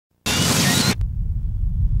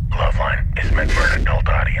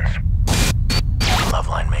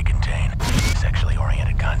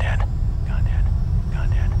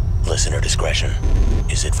Listener discretion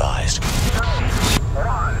is advised. 2, 1,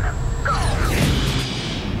 go.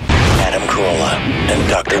 Adam Carolla and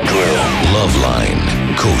Dr. Drew.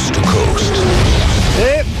 LoveLine, coast to coast.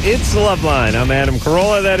 Hey, it's LoveLine. I'm Adam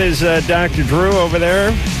Carolla. That is Dr. Drew over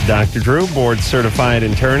there. Dr. Drew, board-certified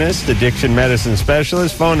internist, addiction medicine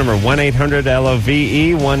specialist. Phone number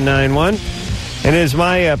 1-800-LOVE-191. And it is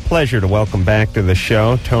my pleasure to welcome back to the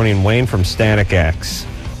show Tony and Wayne from Static X.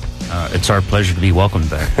 It's our pleasure to be welcomed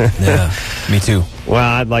back. Yeah, me too. Well,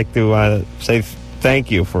 I'd like to say thank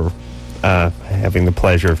you for having the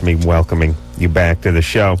pleasure of me welcoming you back to the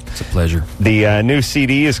show. It's a pleasure. The new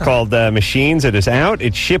CD is called Machines. It is out.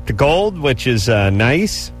 It's shipped gold, which is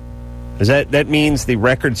nice. That means the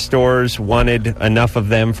record stores wanted enough of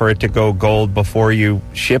them for it to go gold before you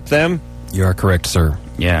ship them? You are correct, sir.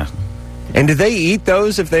 Yeah. And do they eat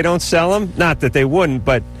those if they don't sell them? Not that they wouldn't,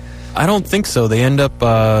 but... I don't think so. They end up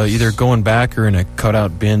either going back or in a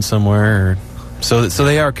cutout bin somewhere. So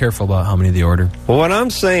they are careful about how many they order. Well, what I'm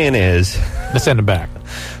saying is... They send them back.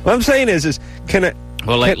 What I'm saying is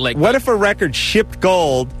what if a record shipped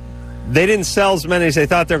gold, they didn't sell as many as they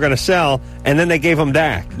thought they were going to sell, and then they gave them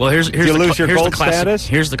back? Well, here's your gold status?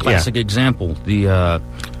 Here's the classic example.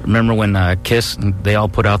 Remember when Kiss, they all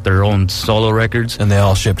put out their own solo records? And they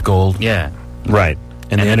all shipped gold. Yeah. Right.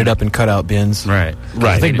 And they ended up in cutout bins. Right.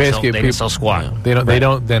 I think basically they didn't sell squat. Yeah. They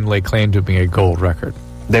don't then lay claim to being a gold record.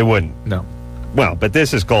 They wouldn't. No. Well, but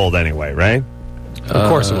this is gold anyway, right? Of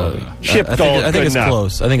course it will be. Shipped gold. I think it's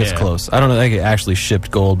close. I think it's close. I don't know. I think it actually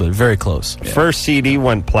shipped gold, but very close. Yeah. First CD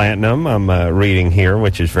went platinum. I'm reading here,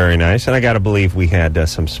 which is very nice, and I got to believe we had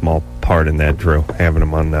some small part in that, Drew, having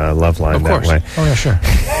them on LoveLine that way. Oh yeah, sure.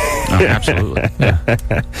 Absolutely.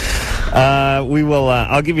 Yeah. We will.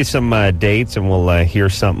 I'll give you some dates, and we'll hear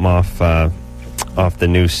something off the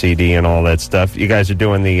new CD and all that stuff. You guys are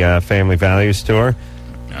doing the Family Values tour.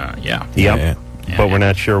 Yeah. Yep. Yeah, but we're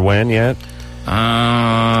not sure when yet.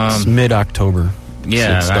 It's mid-October.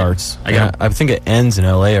 Yeah, it starts. I think it ends in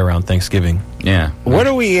L.A. around Thanksgiving. Yeah. What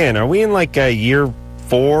are we in? Are we in like year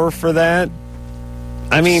 4 for that?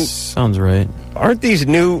 I mean, sounds right. Aren't these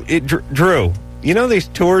new, Drew? You know these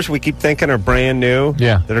tours we keep thinking are brand new?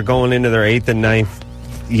 Yeah. That are going into their 8th and 9th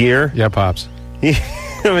year? Yeah, Pops. I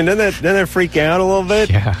mean, doesn't that freak you out a little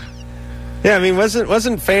bit? Yeah. Yeah, I mean,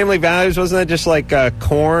 wasn't Family Values, wasn't that just like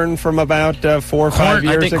Korn from about 4 or 5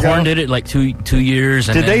 years ago? I think Korn did it like two years.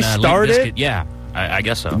 And did then, they start it? Yeah, I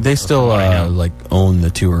guess so. They still own the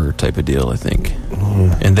tour type of deal, I think.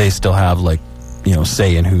 And they still have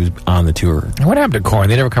say in who's on the tour. What happened to Korn?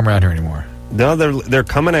 They never come around here anymore. No, they're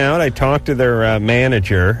coming out. I talked to their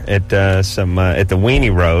manager at the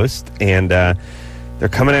Weenie Roast, and they're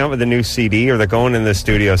coming out with a new CD, or they're going in the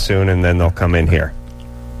studio soon, and then they'll come in here.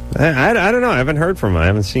 I don't know. I haven't heard from them. I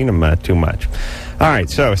haven't seen them too much. All right,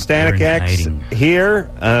 so Static X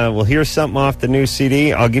here. We'll hear something off the new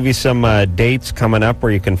CD. I'll give you some dates coming up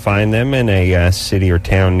where you can find them in a city or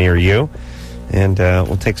town near you. And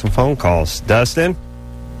we'll take some phone calls. Dustin?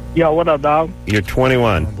 Yo, what up, dog? You're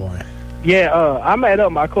 21. Oh, boy. Yeah, I made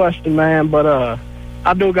up my question, man, but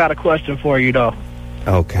I do got a question for you, though.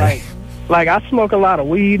 Okay. Like I smoke a lot of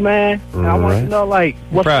weed, man. And I want to know,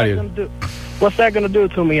 what's that going to do? What's that going to do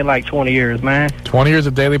to me in 20 years, man? 20 years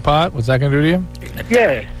of daily pot? What's that going to do to you?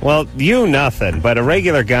 Yeah. Well, nothing, but a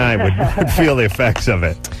regular guy would feel the effects of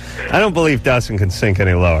it. I don't believe Dustin can sink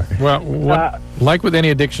any lower. Well, like with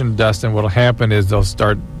any addiction, Dustin, what will happen is they'll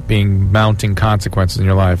start being mounting consequences in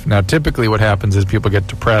your life. Now, typically what happens is people get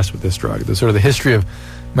depressed with this drug. The history of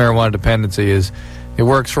marijuana dependency is it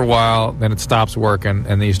works for a while, then it stops working, and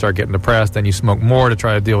then you start getting depressed, then you smoke more to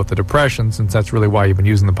try to deal with the depression, since that's really why you've been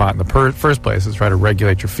using the pot in the first place, is try to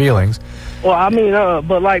regulate your feelings. Well, I mean,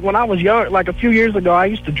 but when I was young, a few years ago, I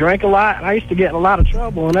used to drink a lot, and I used to get in a lot of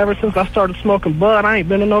trouble, and ever since I started smoking bud, I ain't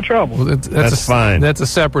been in no trouble. Well, that's fine. That's a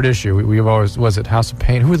separate issue. We've always, was it House of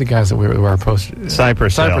Pain? Who were the guys that were our post?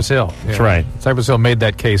 Cypress Hill. Yeah. That's right. Cypress Hill made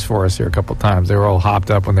that case for us here a couple of times. They were all hopped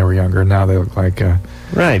up when they were younger, and now they look like...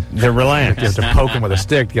 right, they're relaxed. You have to poke them with a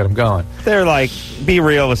stick to get them going. They're like, Be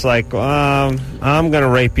Real was like, I'm going to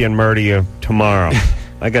rape you and murder you tomorrow.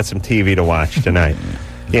 I got some TV to watch tonight.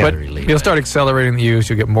 Yeah. But you'll start accelerating the use,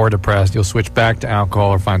 you'll get more depressed, you'll switch back to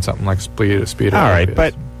alcohol or find something like speed. All right,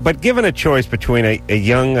 but given a choice between a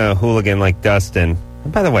young hooligan like Dustin,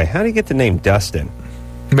 and by the way, how do you get the name Dustin?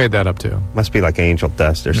 Made that up too. Must be like Angel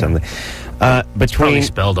Dust or something. It's probably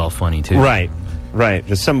spelled all funny too. Right.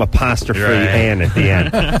 There's some apostrophe "and" at the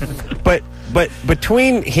end. But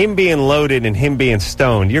between him being loaded and him being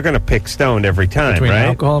stoned, you're going to pick stoned every time, between right?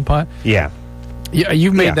 Alcohol and pot? Yeah. Yeah,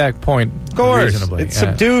 you've made that point. Of course. Reasonably. It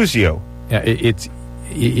subdues you. Yeah,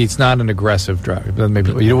 it's not an aggressive drug.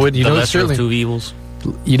 Maybe the lesser of two evils.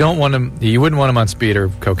 You don't want him. You wouldn't want him on speed or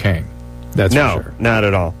cocaine. That's for sure. Not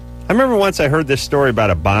at all. I remember once I heard this story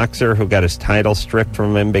about a boxer who got his title stripped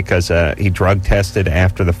from him because he drug tested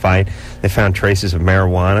after the fight. They found traces of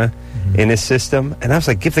marijuana in his system, and I was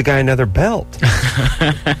like, give the guy another belt.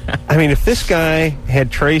 I mean, if this guy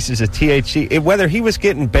had traces of THC, whether he was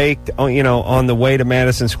getting baked, on the way to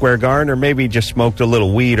Madison Square Garden, or maybe he just smoked a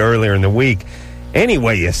little weed earlier in the week,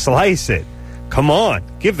 anyway you slice it, come on,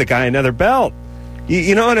 give the guy another belt.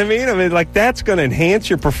 You know what I mean? I mean, like, that's going to enhance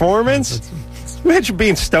your performance. Imagine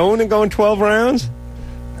being stoned and going 12 rounds.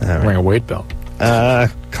 Wearing a weight belt.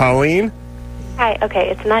 Colleen? Hi, okay,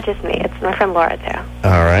 it's not just me. It's my friend Laura, too.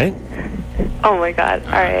 All right. Oh, my God.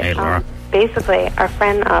 All right. Hey, Laura. Basically, our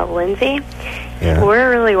friend Lindsay, Yeah. we're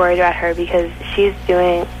really worried about her because she's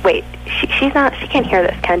doing... Wait, she's not... She can't hear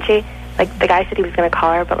this, can she? Like, the guy said he was going to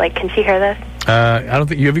call her, but, like, can she hear this? I don't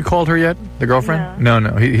think... Have you called her yet, the girlfriend? No.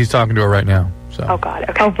 He's talking to her right now. So. Oh, God,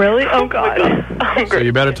 okay. Oh, really? Oh, God. So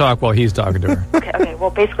you better talk while he's talking to her. Okay, well,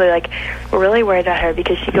 basically, like, we're really worried about her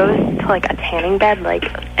because she goes to, like, a tanning bed,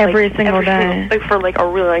 every single day. Like, for, like, a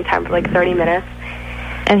really long time, for, like, 30 minutes.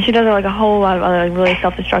 And she does like a whole lot of other like really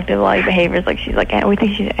self-destructive like behaviors. Like she's like we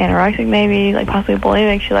think she's anorexic, maybe like possibly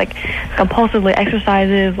bulimic. She like compulsively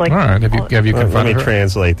exercises. Like all right, have you confronted Let me her?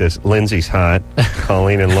 translate this. Lindsay's hot.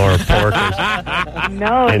 Colleen and Laura porkers.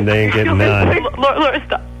 No, And they ain't getting none. Laura,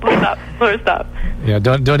 stop. Laura, stop. Yeah,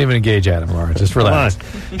 don't even engage at him, Laura. Just relax.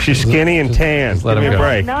 Come on. She's skinny and tan. Just let Give me him a go.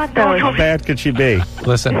 break. not though. How bad could she be?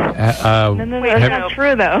 Listen, No, that's not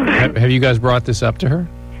true though. have you guys brought this up to her?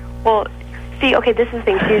 Well, see, okay, this is the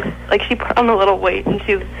thing. She's like she put on a little weight, and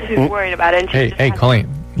she's worried about it. And she's Hey, Colleen,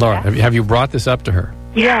 Laura, have you brought this up to her?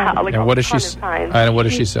 Yeah. Like And what does she? And what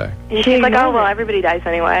does she say? She's like, oh well, everybody dies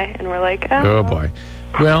anyway, and we're like, Oh boy.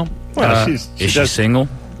 Well, Is Is she single?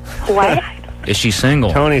 what? Is she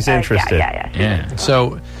single? Tony's interested. Yeah.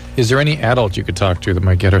 so is there any adult you could talk to that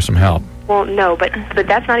might get her some help? Well, no, but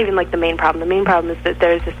that's not even like the main problem. The main problem is that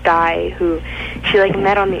there's this guy who she like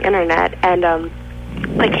met on the internet, and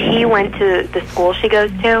like he went to the school she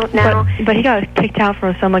goes to now. But he got kicked out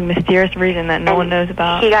for some like mysterious reason that no one knows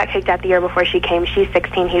about. He got kicked out the year before she came. She's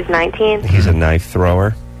 16. He's 19. He's a knife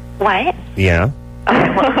thrower. What? Yeah.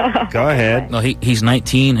 Go ahead. No, he's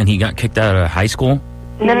 19 and he got kicked out of high school.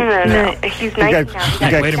 No. He's 19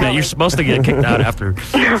 now. Wait a minute, you're supposed to get kicked out after.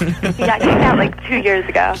 He got kicked out like 2 years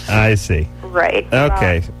ago. I see. Right.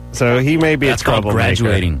 Okay. So he may be That's a called troublemaker.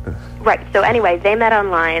 graduating. Right. So anyway, they met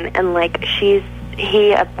online, and like he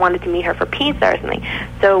wanted to meet her for pizza or something.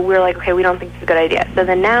 So we were like, okay, we don't think this is a good idea. So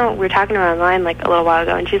then now we're talking to her online like a little while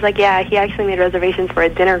ago, and she's like, yeah, he actually made reservations for a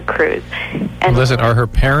dinner cruise. And Listen, are her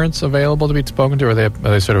parents available to be spoken to, or are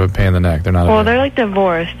they sort of a pain in the neck? They're not. Well, available? they're like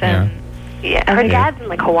divorced, and yeah, her dad's in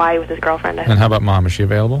like Hawaii with his girlfriend. I And how about mom? Is she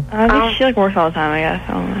available? I think she like works all the time. I guess.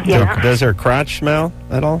 I don't know. Yeah. Does her crotch smell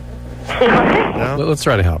at all? No? Let's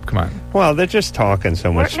try to help. Come on. Well, they're just talking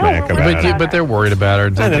so much We're- no, smack we're about worried her. But they're worried about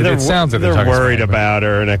her. I know, It sounds like they're talking worried smack, but- about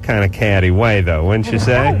her in a kind of catty way, though, wouldn't you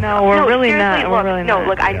say? No, we're really seriously, not. Look, We're really no, not.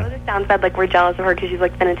 look, I know this sounds bad, like we're jealous of her because she's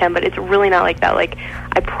like 10 and 10, but it's really not like that. Like,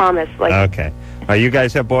 I promise. Like, Okay. You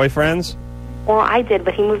guys have boyfriends? well, I did,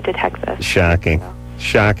 but he moved to Texas. Shocking.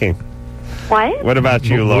 Shocking. What? What about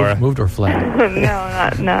you, Laura? Moved or fled?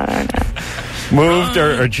 no. Moved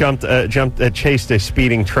or chased a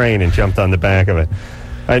speeding train and jumped on the back of it?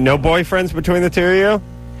 No boyfriends between the two of you?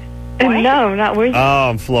 No, not we. Oh,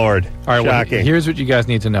 I'm floored. All right, well, Shocking. here's what you guys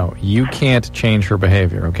need to know. You can't change her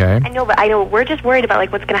behavior, okay? I know, but we're just worried about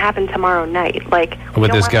like what's going to happen tomorrow night. Like, we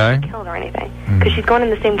With don't this want guy? her to get killed or anything, because she's going in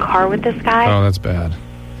the same car with this guy. Oh, that's bad.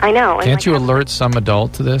 I know. And, Can't like, you alert some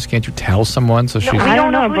adult to this? Can't you tell someone so No, she's... we I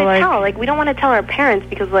don't don't know, who but, to like- tell. Like, we don't want to tell our parents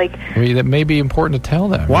because, like, I mean, that may be important to tell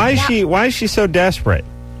them. Why is she so desperate?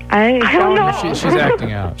 I don't know. She's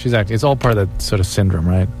acting out. She's acting. It's all part of that sort of syndrome,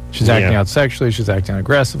 right? She's acting out sexually. She's acting out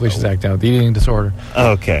aggressively. She's acting out with eating disorder.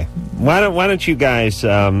 Okay. Why don't you guys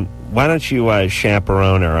chaperone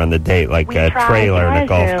her on the date, like we a tried. trailer and a We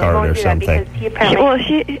golf won't cart or do that something? because he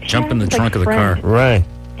apparently She Jump in the has, trunk of the friend. car. Right.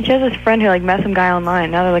 She has this friend who like met some guy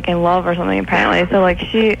online. Now they're like in love or something apparently. So like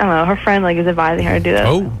I don't know. Her friend like is advising her to do this.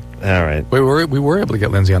 Oh. All right. We were able to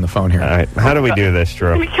get Lindsay on the phone here. All right. How do we do this,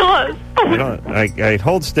 Drew? kill us.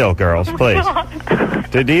 Hold still, girls, please.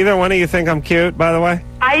 Did either one of you think I'm cute, by the way?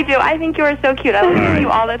 I do. I think you are so cute. I look at you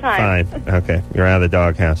all the time. Fine. Okay. You're out of the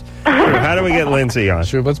doghouse. Drew, how do we get Lindsay on?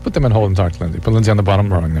 Sure, let's put them on hold and talk to Lindsay. Put Lindsay on the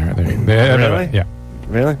bottom rung there. Really? Yeah.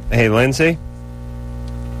 Really? Hey, Lindsay?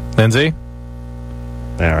 Lindsay?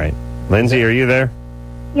 All right. Lindsay, are you there?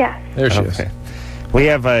 Yes. There she is. Okay. We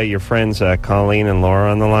have your friends Colleen and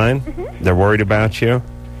Laura on the line. They're worried about you?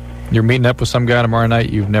 You're meeting up with some guy tomorrow night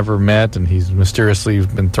you've never met, and he's mysteriously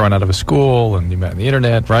been thrown out of a school, and you met on the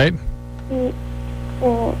internet, right?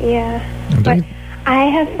 Well, yeah. And But I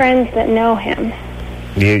have friends that know him.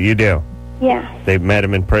 You do? Yeah. They've met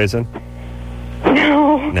him in prison?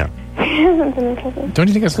 No. No. He hasn't been in prison. Don't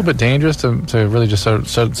you think it's a little bit dangerous to really just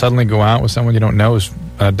suddenly go out with someone you don't know as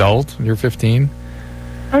an adult? You're 15?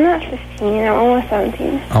 I'm not 15. I'm almost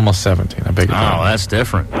 17. Almost 17. I beg your pardon. Oh, that's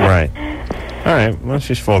different. Right. All right. Well,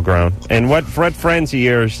 she's full grown. And what friends of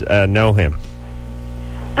yours know him?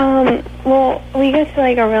 Well, we go to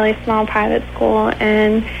like a really small private school,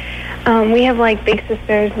 and we have like big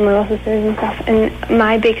sisters and little sisters and stuff. And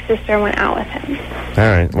my big sister went out with him. All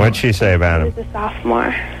right. What'd she say about him? She was a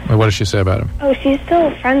sophomore. Wait, what does she say about him? Oh, she's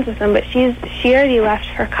still friends with him, but she already left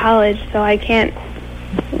for college, so I can't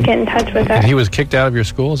get in touch with her. And he was kicked out of your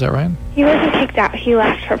school, is that right? He wasn't kicked out. He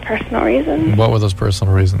left for personal reasons. What were those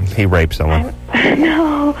personal reasons? He raped someone.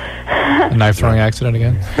 No. A knife throwing accident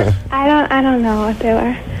again? I don't know what they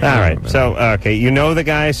were. All right. So, okay, you know the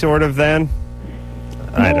guy sort of then?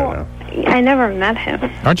 I don't know. I never met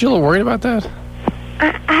him. Aren't you a little worried about that?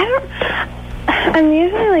 I don't. I'm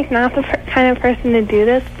usually like not the kind of person to do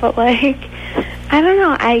this, but like, I don't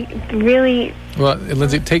know. I really. Well,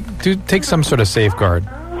 Lindsay, take some sort of safeguard.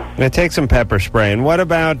 Now, take some pepper spray. And what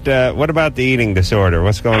about the eating disorder?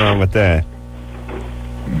 What's going on with that?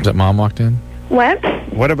 Is that Mom walked in? What?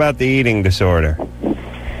 What about the eating disorder?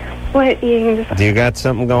 What eating disorder? Do you got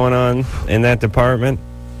something going on in that department?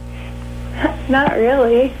 Not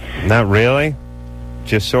really. Not really?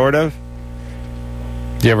 Just sort of?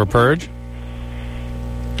 Do you ever purge?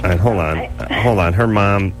 All right, hold on. Her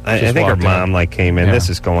mom, I think her walked mom in. came in. Yeah. This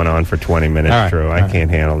is going on for 20 minutes, All right, Drew. all I right. can't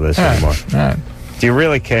handle this All right, anymore. all right. Do you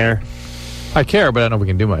really care? I care, but I don't know if we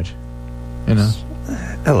can do much. You know?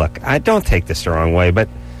 Look, I don't take this the wrong way, but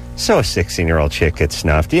so a 16-year-old chick gets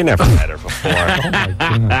snuffed. You never met her before. Oh, my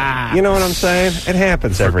goodness. You know what I'm saying? It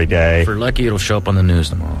happens every day. If we're lucky, it'll show up on the news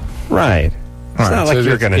tomorrow. Right. It's All right, not like so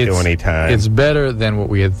you're going to do any time. It's better than what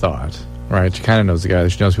we had thought, right? She kind of knows the guy.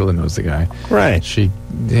 She knows people that knows the guy. Right.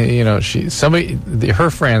 Her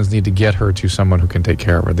friends need to get her to someone who can take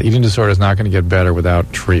care of her. The eating disorder is not going to get better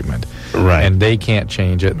without treatment. Right. And they can't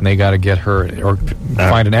change it, and they got to get her or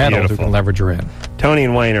find an adult beautiful. who can leverage her in. Tony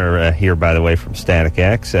and Wayne are here, by the way, from Static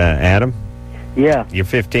X. Adam, Yeah. you're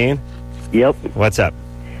 15? Yep. What's up?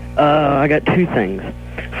 I got two things.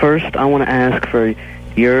 First, I want to ask for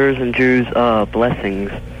yours and Drew's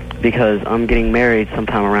blessings because I'm getting married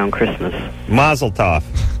sometime around Christmas. Mazel tov.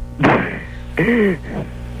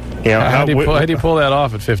 How do you pull that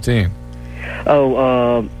off at 15?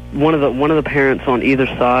 Oh, one of the parents on either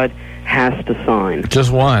side has to sign.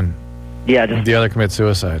 Just one. Yeah, just The other commits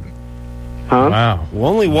suicide. huh? Wow.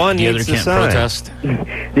 Well, only one The other needs to can't sign. protest.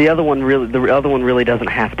 The other one really doesn't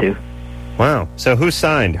have to. Wow. So who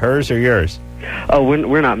signed, hers or yours? Oh,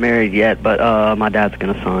 we're not married yet, but my dad's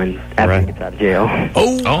gonna sign after Right. he gets out of jail.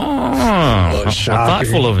 Oh, how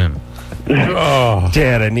thoughtful of him. Oh.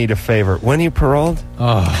 Dad, I need a favor. When are you paroled?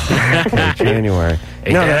 Oh. Okay, January.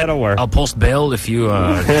 Hey, No, Dad, that'll work. I'll post bail if you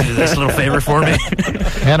do this little favor for me.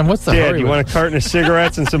 Adam, what's the Dad, hurry? you want a carton of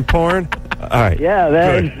cigarettes and some porn? All right. Yeah,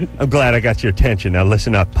 Good. man. I'm glad I got your attention. Now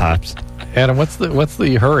listen up, Pops. Adam, what's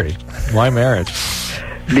the hurry? Why marriage?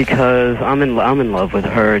 Because I'm in love with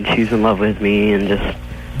her and she's in love with me, and just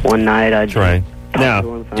one night I That's right. Now,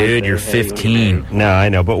 Dude, you're 15. No, I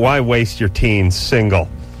know, but why waste your teens single?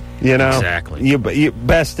 You know? Exactly. You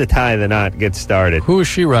best to tie the knot, get started. Who is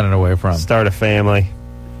she running away from? Start a family.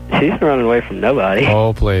 She's running away from nobody.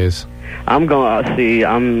 Oh, please. I'm going to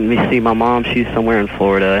see. My mom. She's somewhere in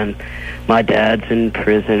Florida, and my dad's in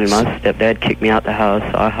prison, and my stepdad kicked me out the house.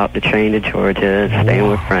 So I hopped a train to Georgia, staying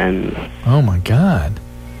with friends. Oh, my God.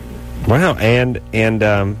 Wow. And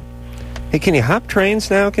hey, can you hop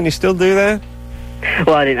trains now? Can you still do that?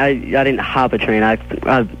 Well, I didn't hop a train. I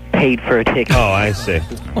paid for a ticket. Oh, I see.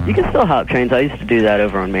 You can still hop trains. I used to do that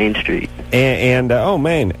over on Main Street. Oh,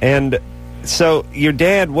 Maine. And so your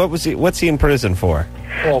dad, what's he in prison for?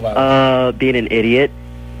 Being an idiot.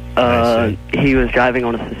 I He was driving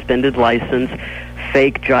on a suspended license,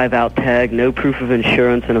 fake drive-out tag, no proof of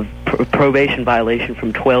insurance, and a probation violation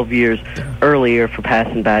from 12 years earlier for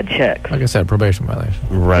passing bad checks. Like I said, probation violation.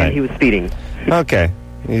 And Right. he was speeding. Okay.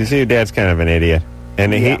 You see, your dad's kind of an idiot.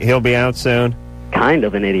 And he'll be out soon? Kind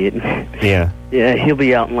of an idiot. Yeah. Yeah, he'll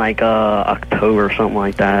be out in like October or something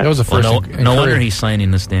like that. That was the first. No wonder he's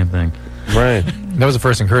signing this damn thing. Right. That was the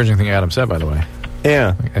first encouraging thing Adam said, by the way.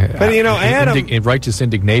 Yeah. But, Adam... righteous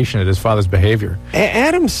indignation at his father's behavior.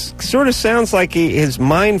 Adam sort of sounds like his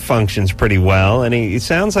mind functions pretty well, and he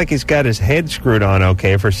sounds like he's got his head screwed on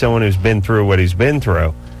okay for someone who's been through what he's been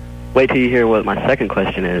through. Wait till you hear what my second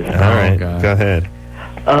question is. All right, go ahead.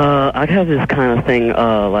 I have this kind of thing,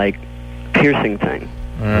 like piercing thing.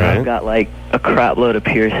 All right. I've got like a crap load of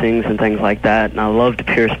piercings and things like that, and I love to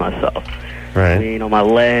pierce myself. Right. I mean, on my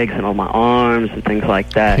legs and on my arms and things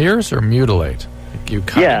like that. Pierce or mutilate? You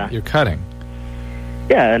cut. Yeah. You're cutting.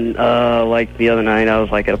 Yeah, and like the other night I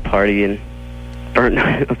was like at a party and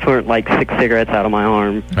burnt like 6 cigarettes out of my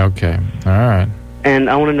arm. Okay. All right. And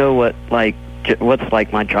I want to know what's like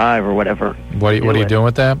my drive or whatever. What are you doing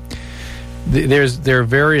with that? There are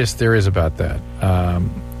various theories about that.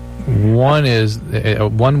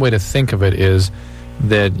 One way to think of it is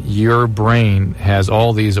that your brain has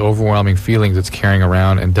all these overwhelming feelings it's carrying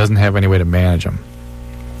around and doesn't have any way to manage them.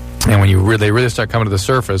 And when they really start coming to the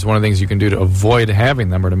surface, one of the things you can do to avoid having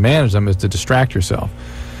them or to manage them is to distract yourself.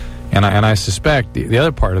 And I suspect the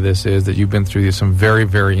other part of this is that you've been through some very,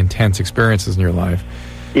 very intense experiences in your life.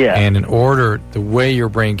 Yeah. And the way your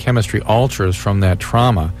brain chemistry alters from that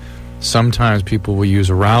trauma, sometimes people will use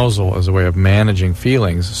arousal as a way of managing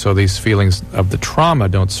feelings, so these feelings of the trauma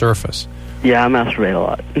don't surface. Yeah, I masturbate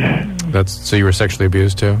a lot. So you were sexually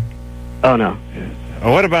abused too? Oh, no.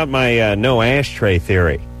 What about my no ashtray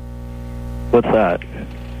theory? What's that?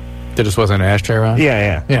 There just wasn't an ashtray around?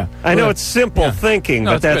 Yeah. I know it's simple thinking,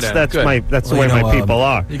 but that's the way my people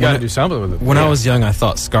are. You got to do something with it. When I was young, I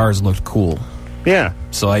thought scars looked cool. Yeah.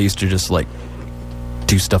 So I used to just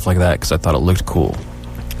do stuff like that because I thought it looked cool.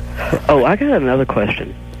 Oh, I got another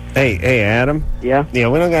question. Hey, Adam. Yeah. Yeah,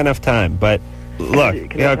 we don't got enough time, but look.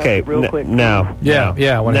 Okay. Real quick. No. Yeah.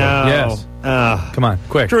 No. Yes. Come on,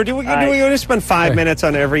 quick. Drew, do we want to spend 5 minutes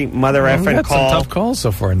on every mother effing call? Some tough calls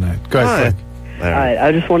so far tonight. Go ahead, quick. All right.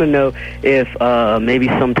 I just want to know if maybe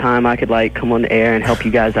sometime I could come on the air and help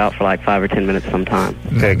you guys out for 5 or 10 minutes sometime.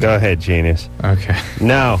 Okay, go ahead, genius. Okay.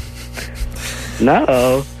 No.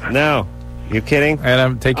 No. You kidding?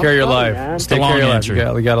 Adam, take care of your life. Take care of your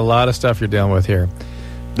life. We got a lot of stuff you're dealing with here.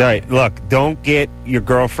 All right, look, don't get your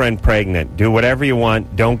girlfriend pregnant. Do whatever you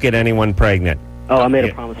want. Don't get anyone pregnant. Oh, I made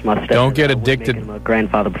a promise to my stepdad. Don't get addicted. I'm a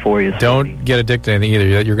grandfather before he is 40. Don't get addicted to anything either.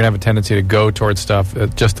 You're going to have a tendency to go towards stuff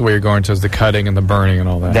just the way you're going towards the cutting and the burning and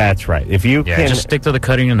all that. That's right. If you can just stick to the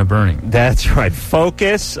cutting and the burning. That's right.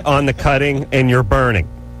 Focus on the cutting and your burning.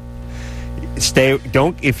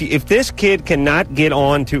 If this kid cannot get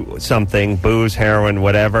on to something, booze, heroin,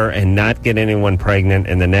 whatever, and not get anyone pregnant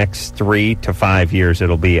in the next 3 to 5 years,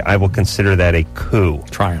 I will consider that a coup.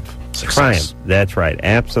 Triumph. Success. Triumph. That's right.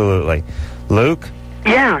 Absolutely. Luke?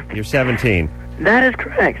 Yeah. You're 17. That is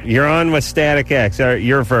correct. You're on with Static X.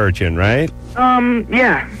 You're a virgin, right?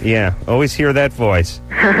 Yeah. Yeah. Always hear that voice.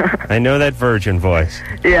 I know that virgin voice.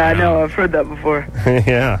 Yeah, I know. I've heard that before.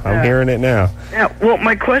 Yeah, I'm hearing it now. Yeah. Well,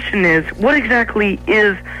 my question is, what exactly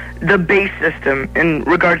is the base system in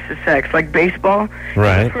regards to sex? Like baseball?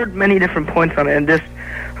 Right. I've heard many different points on it, and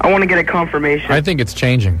I want to get a confirmation. I think it's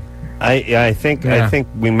changing. I think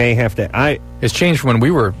we may have to. It's changed from when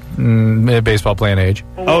we were baseball playing age.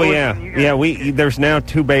 Oh yeah. There's now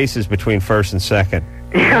 2 bases between first and second.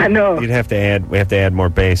 Yeah, I know. We have to add more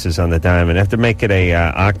bases on the diamond. Have to make it a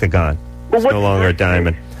octagon. It's no longer a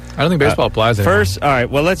diamond. I don't think baseball applies anymore. First, all right.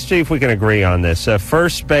 Well, let's see if we can agree on this.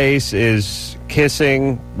 First base is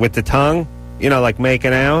kissing with the tongue. Like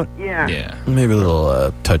making out. Yeah. Maybe a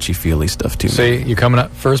little touchy-feely stuff too. See, you're coming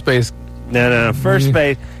up first base. No. First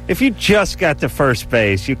base. If you just got to first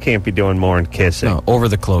base, you can't be doing more than kissing. No, over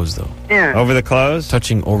the clothes though. Yeah. Over the clothes?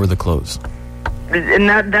 Touching over the clothes. And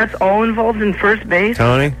that's all involved in first base?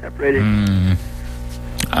 Tony? Separated.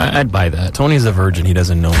 I'd buy that. Tony's a virgin. He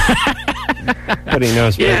doesn't know. But he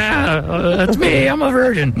knows. Yeah, that's me. I'm a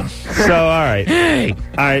virgin. So, all right. Hey.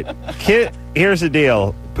 All right. Here's the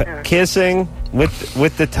deal. Kissing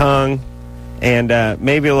with the tongue and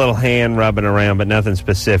maybe a little hand rubbing around, but nothing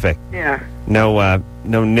specific. Yeah. No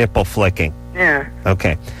nipple flicking. Yeah.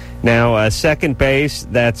 Okay. Now, second base,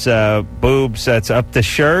 that's boobs. That's up the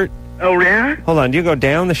shirt. Oh, yeah? Hold on. Do you go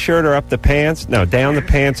down the shirt or up the pants? No, down the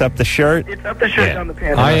pants, up the shirt. It's up the shirt, down the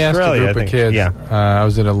pants. I asked a group of kids. Yeah. I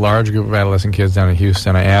was in a large group of adolescent kids down in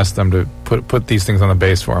Houston. I asked them to put these things on the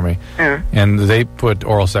base for me. Yeah. And they put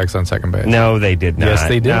oral sex on second base. No, they did not. Yes,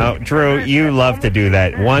 they did. No, Drew, you love to do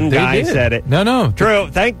that. One guy said it. No. Drew,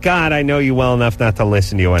 thank God I know you well enough not to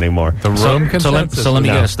listen to you anymore. The room consensus. So let me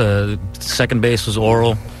guess. The second base was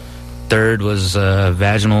oral, third was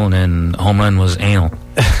vaginal, and then home run was anal.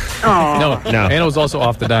 No. Anal was also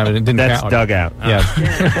off the diamond. It didn't That's count. dugout. Yeah.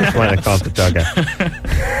 That's why they call it the dugout.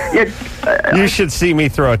 Yeah, You should see me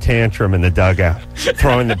throw a tantrum in the dugout,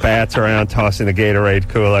 throwing the bats around, tossing the Gatorade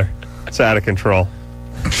cooler. It's out of control.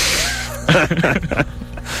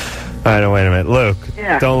 All right, wait a minute. Luke,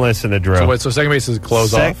 don't listen to Drew. So second base is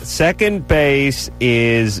close off? Second base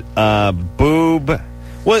is boob.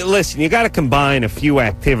 Well, listen, you got to combine a few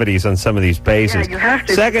activities on some of these bases. Yeah, you have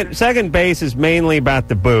to. Second base is mainly about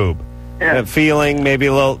the boob. Yeah. Feeling, maybe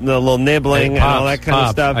a little nibbling, and all that kind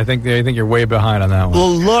of stuff. I think you're way behind on that one.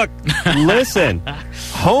 Well, look, listen.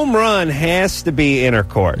 Home run has to be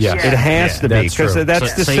intercourse. Yes. It has to be, because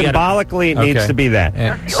that's symbolically it needs to be that.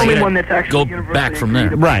 That's the only one that's actually go back from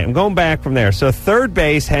there. Right, I'm going back from there. So third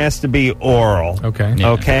base has to be oral. Okay.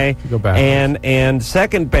 Yeah. Okay. Go back. And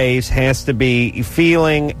second base has to be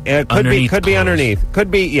feeling. Could be underneath.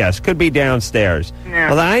 Could be downstairs.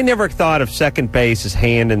 Yeah. Well, I never thought of second base as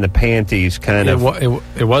hand in the panties kind of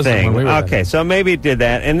it wasn't thing. when we were Okay, so maybe it did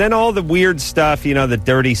that, and then all the weird stuff, the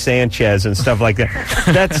dirty Sanchez and stuff like that.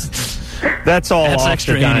 That's all off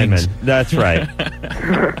extra the diamond. innings. That's right.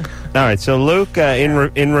 All right, so Luke,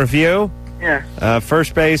 in review. Yeah.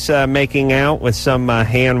 First base making out with some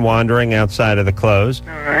hand wandering outside of the clothes.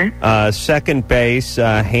 All right. Second base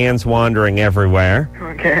hands wandering everywhere.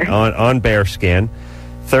 Okay. On bare skin.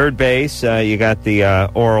 Third base you got the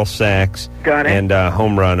oral sex. Got it. And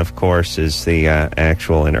home run, of course, is the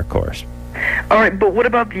actual intercourse. All right, but what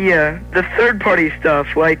about the third party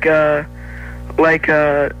stuff, like Oh,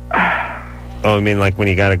 you mean like when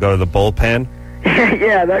you got to go to the bullpen?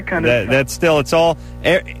 yeah, that kind of stuff. That's still, it's all,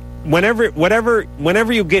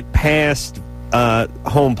 whenever you get past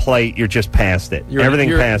home plate, you're just past it. Everything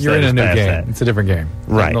past you're that in a is new past game. that. It's a different game.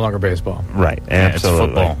 Right. It's no longer baseball. Right,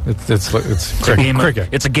 absolutely. It's football. It's cricket.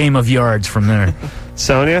 It's a game of yards from there.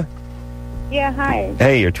 Sonia? Yeah, hi.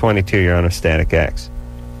 Hey, you're 22. You're on a Static X.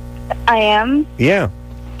 I am. Yeah.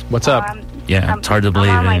 What's up? Yeah, it's hard to believe.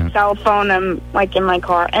 I'm on yeah. my cell phone. I'm like in my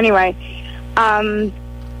car. Anyway,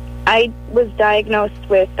 I was diagnosed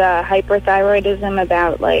with hyperthyroidism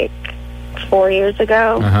about like 4 years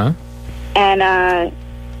ago. Uh-huh. And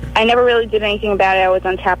I never really did anything about it. I was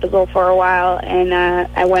on Tapazole for a while, and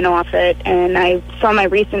I went off it. And I saw my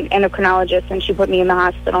recent endocrinologist, and she put me in the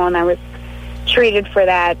hospital, and I was treated for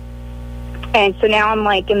that. And so now I'm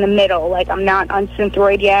like in the middle. Like I'm not on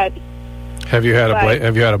Synthroid yet. Have you had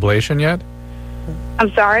ablation yet?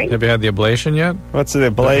 I'm sorry? Have you had the ablation yet? What's the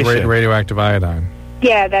ablation? Radioactive iodine.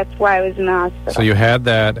 Yeah, that's why I was in the hospital. So you had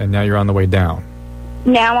that, and now you're on the way down.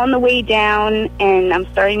 Now I'm on the way down, and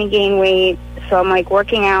I'm starting to gain weight. So I'm like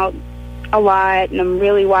working out a lot, and I'm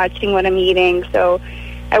really watching what I'm eating. So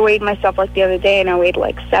I weighed myself like the other day, and I weighed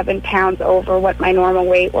like 7 pounds over what my normal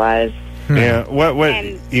weight was. Yeah,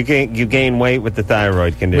 you gain weight with the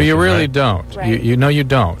thyroid condition. Well, you really right? don't. Right. You know you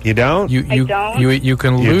don't. You don't? I don't? You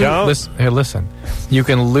can You lose. don't? Listen. You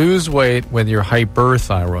can lose weight with your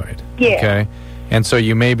hyperthyroid. Yeah. Okay, and so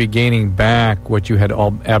you may be gaining back what you had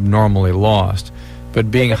all abnormally lost, but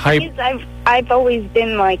being I've always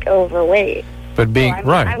been like overweight. But being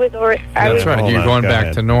right, I was that's right. Hold You're on, going go back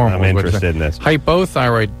ahead. to normal. I'm interested in this.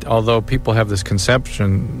 Hypothyroid, although people have this concept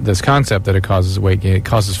that it causes weight gain, it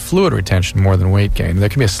causes fluid retention more than weight gain. There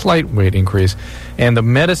can be a slight weight increase, and the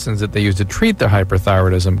medicines that they use to treat their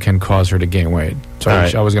hyperthyroidism can cause her to gain weight. So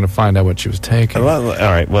I was going to find out what she was taking. All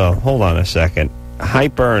right, well, hold on a second.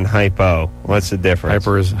 Hyper and hypo, what's the difference?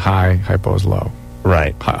 Hyper is high, hypo is low.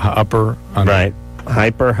 Right. Upper, under. Right.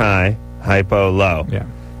 Hyper high, hypo low. Yeah.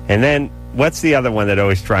 And then what's the other one that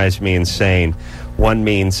always drives me insane? One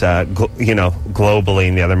means, globally,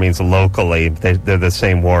 and the other means locally. They're the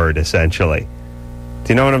same word, essentially. Do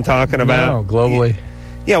you know what I'm talking about? No, globally.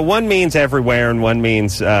 Yeah, one means everywhere, and one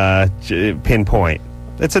means pinpoint.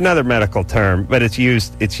 It's another medical term, but it's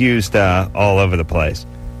used all over the place.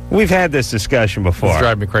 We've had this discussion before. It's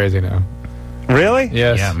driving me crazy now. Really?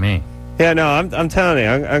 Yes. Yeah, me. Yeah, no, I'm telling you,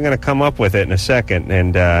 I'm going to come up with it in a second,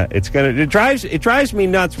 and it drives me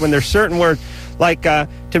nuts when there's certain words like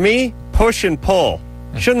to me, push and pull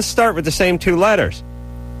shouldn't start with the same two letters.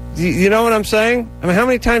 You know what I'm saying? I mean, how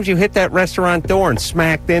many times you hit that restaurant door and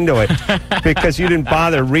smacked into it because you didn't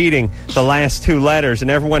bother reading the last two letters,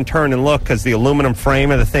 and everyone turned and looked because the aluminum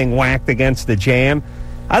frame of the thing whacked against the jamb?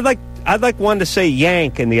 I'd like one to say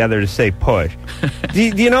yank and the other to say push. Do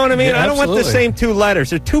you know what I mean? Yeah, I don't want the absolutely. same two letters.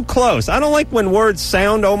 They're too close. I don't like when words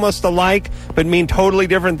sound almost alike but mean totally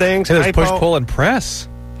different things. It is push, pull, and press.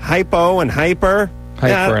 Hypo and hyper.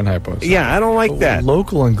 Hyper and hypo. Yeah, I don't like that.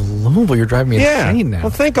 Local and global. You're driving me insane now. Well,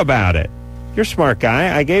 think about it. You're a smart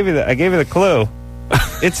guy. I gave you the clue.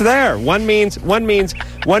 It's there. One means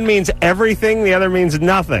everything. The other means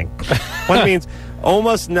nothing. One means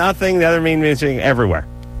almost nothing. The other means everywhere.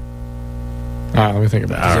 Let me think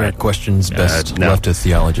about it. These are questions best left to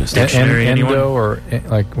theologists. Endo or,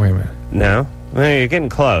 like, wait a minute. No? Well, you're getting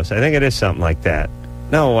close. I think it is something like that.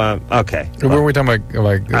 No, okay. What were we talking about?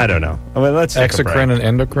 Like, I don't know. I mean, let's take a break. Exocrine and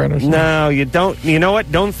endocrine or something? No, you don't. You know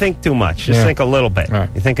what? Don't think too much. Just think a little bit. Right.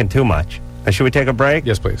 You're thinking too much. Should we take a break?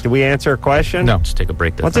 Yes, please. Did we answer a question? No. Just take a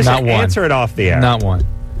break. Let's just answer it off the air. Not one.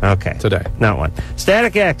 Okay. Today. Not one.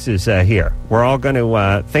 Static X is here. We're all going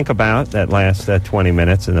to think about that last 20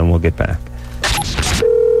 minutes, and then we'll get back.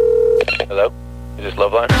 Hello? Is this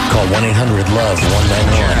LoveLine? Call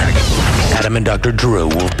 1-800-LOVE-191. Adam and Dr. Drew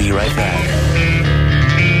will be right back.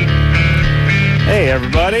 Hey,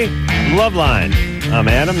 everybody. LoveLine. I'm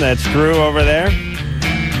Adam. That's Drew over there.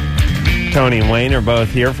 Tony and Wayne are both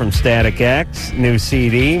here from Static X. New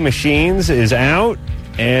CD, Machines, is out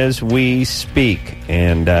as we speak.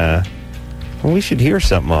 And we should hear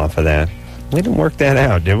something off of that. We didn't work that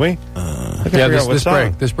out, did we?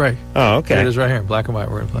 This break. Oh, okay. Here it is right here. Black and white.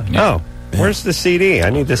 We're going to play. Oh, where's the CD? I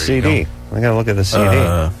need the CD. I got to look at the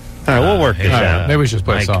CD. All right, we'll work this out. Maybe we should just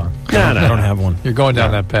play a song. No, I don't have one. You're going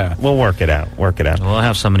down that path. We'll work it out. We'll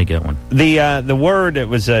have somebody get one. The word that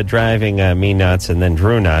was driving me nuts and then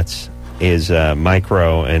Drew nuts is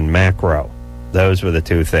micro and macro. Those were the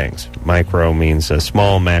two things. Micro means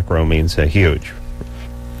small, macro means huge.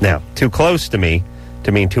 Now, too close to me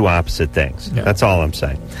to mean two opposite things. Yeah. That's all I'm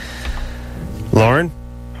saying. Lauren?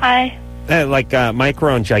 Hi. Like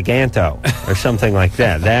micro and giganto or something like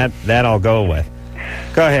that. That I'll go with.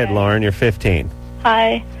 Go ahead, Lauren. You're 15.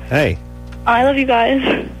 Hi. Hey. I love you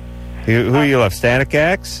guys. Who you love? Static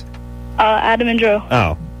X? Adam and Drew.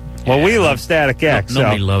 Oh. Well, we love Static X.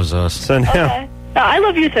 Nobody loves us. So now. Okay. No, I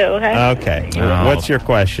love you too, okay? Okay. Oh. What's your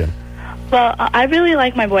question? Well, I really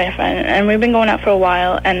like my boyfriend, and we've been going out for a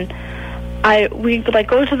while, and we like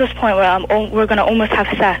go to this point where we're going to almost have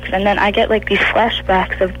sex, and then I get like these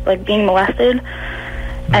flashbacks of like being molested.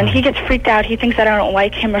 And he gets freaked out. He thinks that I don't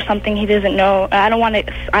like him or something he doesn't know. I don't want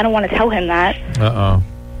to tell him that. Uh-oh.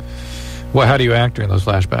 Well, how do you act during those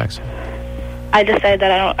flashbacks? I just say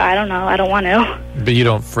that I don't know. I don't want to. But you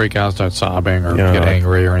don't freak out, start sobbing, or get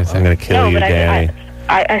angry or anything? I'm going to kill you, Daddy.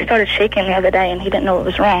 I started shaking the other day, and he didn't know what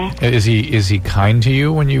was wrong. Is he kind to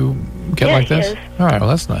you when you get like this? He is. All right, well,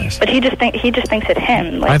 that's nice. But he just thinks it's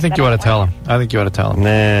him. Like, I think you ought to tell him.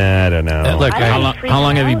 Nah, I don't know. Look, how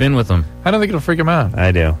long have you been with him? I don't think it'll freak him out.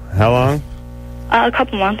 I do. How long? A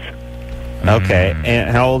couple months. Okay.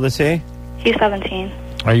 And how old is he? He's 17.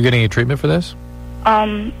 Are you getting any treatment for this?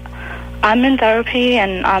 I'm in therapy,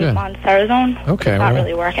 and I'm on Serazone. Okay. It's not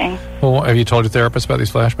really working. Well, have you told your therapist about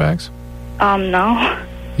these flashbacks? No.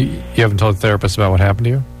 You haven't told the therapist about what happened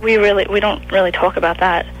to you? We don't really talk about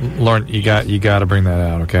that. Lauren, you got to bring that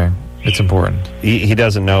out, okay? It's important. He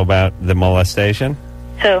doesn't know about the molestation?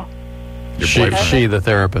 Who? She the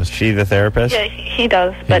therapist. She the therapist? Yeah, he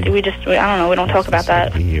does, but I don't know. We don't talk about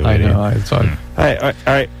that. I know. All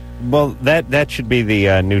right. Well, that should be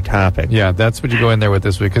the new topic. Yeah, that's what you go in there with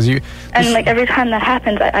this week, because And like every time that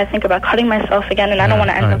happens, I think about cutting myself again, and I don't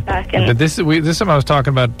want to end up back. And this is something I was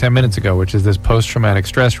talking about 10 minutes ago, which is this post-traumatic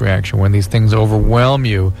stress reaction. When these things overwhelm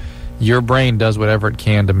you, your brain does whatever it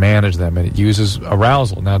can to manage them, and it uses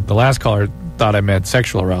arousal. Now, the last caller thought I meant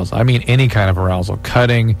sexual arousal. I mean any kind of arousal,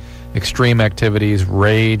 cutting, extreme activities,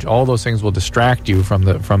 rage, all those things will distract you from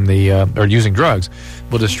the or using drugs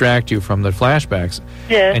will distract you from the flashbacks.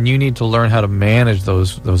 Yeah. And you need to learn how to manage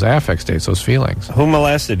those affect states, those feelings. Who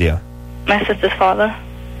molested you? My sister's father.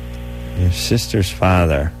 Your sister's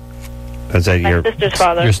father. Was that my sister's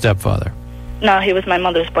father? Your stepfather? No, he was my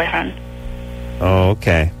mother's boyfriend. Oh,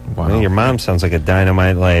 okay. Wow. Well, your mom sounds like a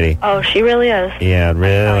dynamite lady. Oh, she really is. Yeah, I'd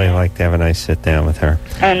really like to have a nice sit down with her.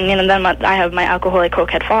 And then I have my alcoholic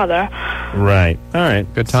cokehead father. Right. All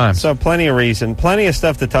right. Good time. So plenty of reason, plenty of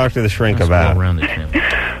stuff to talk to the shrink about.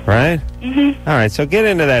 Right? Mm-hmm. All right. So get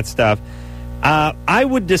into that stuff. I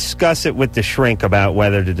would discuss it with the shrink about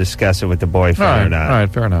whether to discuss it with the boyfriend or not. All right.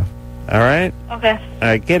 Fair enough. All right. Okay. All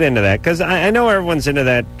right. Get into that, because I know everyone's into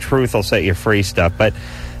that truth will set you free stuff, but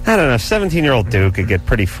I don't know. 17-year-old dude could get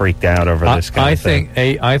pretty freaked out over this kind of thing.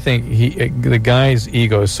 I think the guy's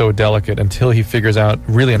ego is so delicate until he figures out,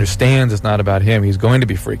 really understands it's not about him. He's going to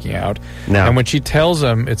be freaking out. No. And when she tells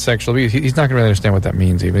him it's sexual abuse, he's not going to really understand what that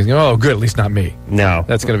means. Even he's going, "Oh, good, at least not me." No,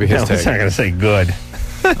 that's going to be his take. He's not going to say good.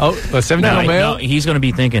 Oh, a 17-year-old male. No, he's going to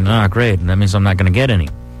be thinking, great. That means I'm not going to get any.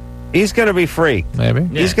 He's going to be freaked. Maybe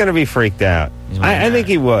he's going to be freaked out. I think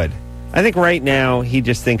he would. I think right now he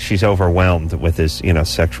just thinks she's overwhelmed with his,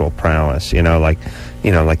 sexual prowess.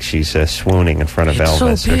 Like she's swooning in front of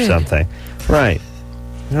Elvis or something. Right.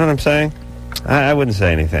 You know what I'm saying? I wouldn't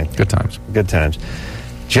say anything. Good times. Good times.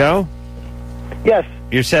 Joe? Yes.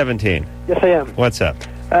 You're 17. Yes, I am. What's up?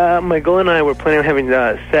 My girl and I were planning on having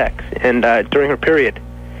sex, and during her period.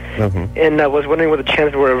 Mm-hmm. And I was wondering what the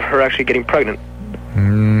chances were of her actually getting pregnant.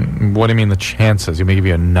 What do you mean the chances? You may give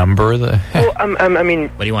you a number? Well, I mean...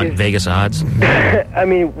 What do you want, Vegas odds? I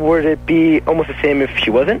mean, would it be almost the same if she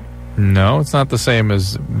wasn't? No, it's not the same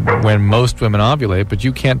as when most women ovulate, but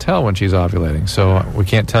you can't tell when she's ovulating, so we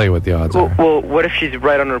can't tell you what the odds are. Well, what if she's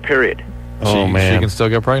right on her period? Oh, man. She can still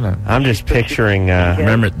get pregnant. I'm just picturing...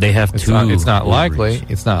 Remember, they have It's two not ovaries. likely.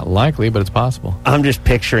 It's not likely, but it's possible. I'm just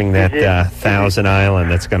picturing that Thousand Island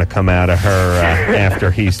that's going to come out of her after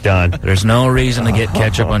he's done. There's no reason to get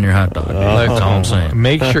ketchup on your hot dog. That's all I'm saying.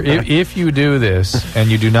 Make sure, if you do this and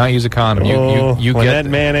you do not use a condom, you when get that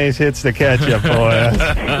mayonnaise hits the ketchup, boy.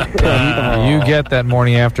 you get that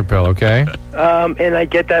morning after pill, okay? And I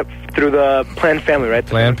get that through the Planned Family, right?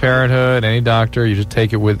 Planned Parenthood, any doctor, you just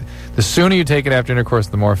take it with... The sooner you take it after intercourse,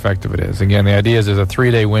 the more effective it is. Again, the idea is there's a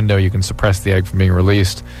 3-day window you can suppress the egg from being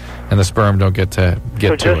released, and the sperm don't get to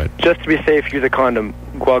it. Just to be safe, use a condom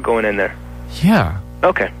while going in there. Yeah.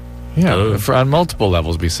 Okay. Yeah, on multiple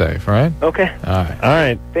levels be safe, right? Okay. All right. All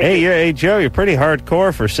right. Hey, Joe, you're pretty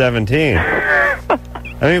hardcore for 17. I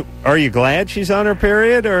mean, are you glad she's on her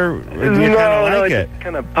period, or do you kind of like it?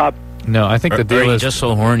 Kind of pop. No, I think the deal Are you is just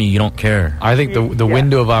so horny you don't care. I think the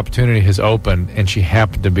window of opportunity has opened, and she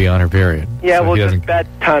happened to be on her period. Yeah, So well, he just doesn't- bad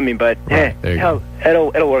timing, but Right, there you go.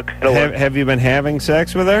 it'll work. It'll work. Have you been having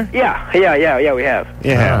sex with her? Yeah, we have.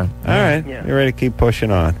 You have. All right. Yeah. You're ready to keep pushing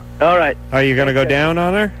on. All right. Are you going to go down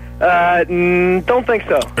on her? Don't think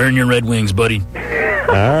so. Earn your Red Wings, buddy. All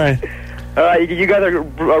right. All right, you guys are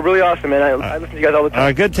really awesome, man. I listen to you guys all the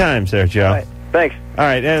time. Good times there, Joe. All right, thanks. All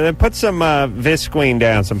right, then put some Visqueen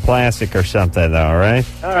down, some plastic or something, though, all right?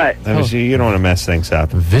 All right. You don't want to mess things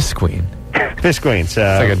up. Visqueen. Visqueen's It's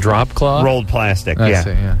like a drop cloth? rolled plastic, I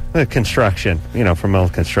see, yeah. Construction, from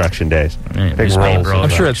old construction days. Big Visqueen rolls. I'm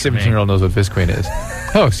sure that 17-year-old knows what Visqueen is.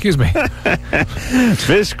 Oh, excuse me.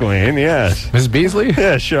 Visqueen, yes. Mrs. Beasley?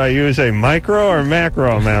 Yeah, should I use a micro or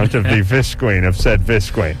macro amount of the Visqueen, of said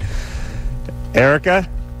Visqueen? Erica?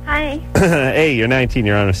 Hi. Hey, you're 19,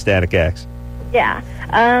 you're on a Static X. Yeah.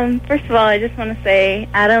 First of all, I just want to say,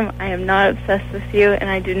 Adam, I am not obsessed with you, and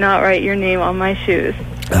I do not write your name on my shoes.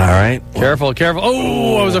 All right. Careful.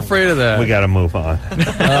 Oh, I was afraid of that. We got to move on.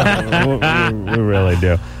 we really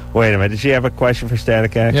do. Wait a minute. Did she have a question for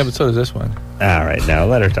Static X? Yeah, but so does this one. All right. Now,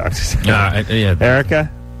 let her talk to Static yeah. Erica?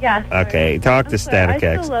 Yeah. Sorry. Okay. Talk to Static I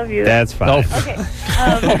X. still love you. That's fine. Okay.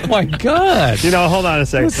 Oh, my God. Hold on a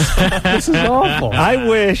second. This is awful. I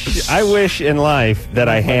wish in life that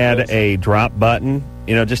I had a drop button,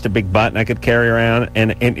 just a big button I could carry around,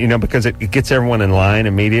 and because it gets everyone in line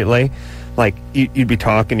immediately. Like, you'd be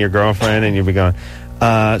talking to your girlfriend, and you'd be going,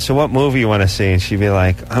 so what movie you want to see? And she'd be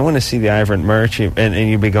like, I want to see The Iron Merch. And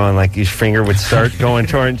you'd be going, like, your finger would start going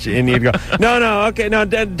towards you, and you'd go, no,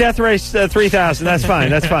 Death Race 3000, that's fine.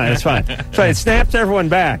 So it snaps everyone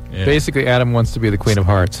back. Yeah. Basically, Adam wants to be the Queen of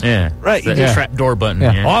Hearts. Yeah. Right. The trap door button.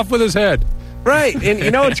 Yeah. Yeah. Off with his head. Right,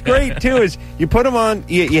 and what's great, too, is you put them on,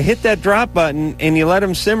 you hit that drop button, and you let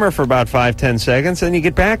them simmer for about 5-10 seconds, and you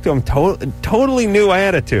get back to them, totally new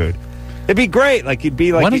attitude. It'd be great. Like, you'd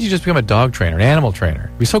be like... Why don't you just become a dog trainer, an animal trainer?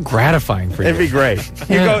 It'd be so gratifying for you. It'd be great.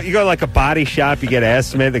 You go like a body shop, you get an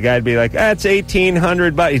estimate, the guy'd be like, that's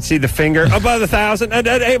 $1,800 bucks. You'd see the finger, above 1,000,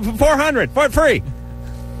 400, for free.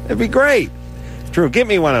 It'd be great. Drew, get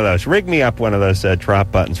me one of those. Rig me up one of those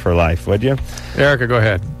drop buttons for life, would you? Erica, go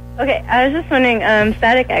ahead. Okay, I was just wondering,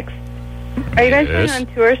 Static X, are you guys going on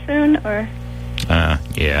tour soon, or?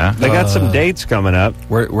 Yeah. They got some dates coming up.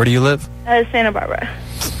 Where do you live? Santa Barbara.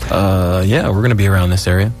 Yeah, we're going to be around this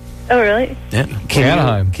area. Oh, really? Yeah.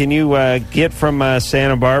 Anaheim. Can you get from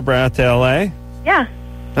Santa Barbara out to L.A.? Yeah.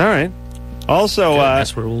 All right. Also,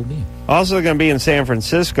 that's where we'll be. Also going to be in San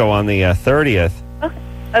Francisco on the 30th. Okay.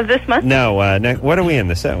 Of this month? No, what are we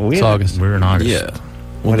in? It's August. We're in August. Yeah.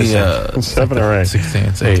 What is that? 7 or 8?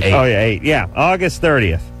 16th. 8. Oh, yeah, 8. Yeah, August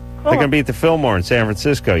 30th. Cool. They're going to be at the Fillmore in San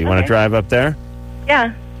Francisco. You want to drive up there?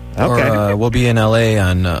 Yeah. Okay. Or, we'll be in L.A.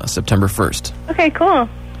 on September 1st. Okay, cool. All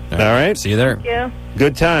right. See you there. Thank you.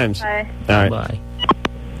 Good times. Bye. All right. Bye.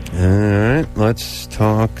 All right. Let's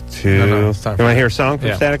talk to... No, it's time you for want to that. hear a song from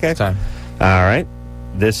Yeah, Static X? it's time. All right.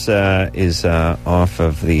 This is off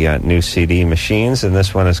of the new CD Machines, and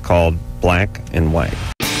this one is called Black and White.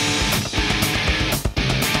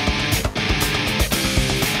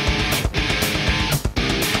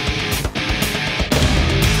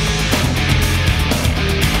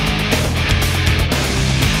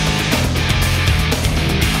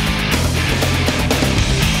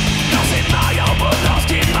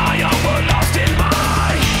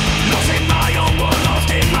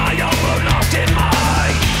 Lost in my own world,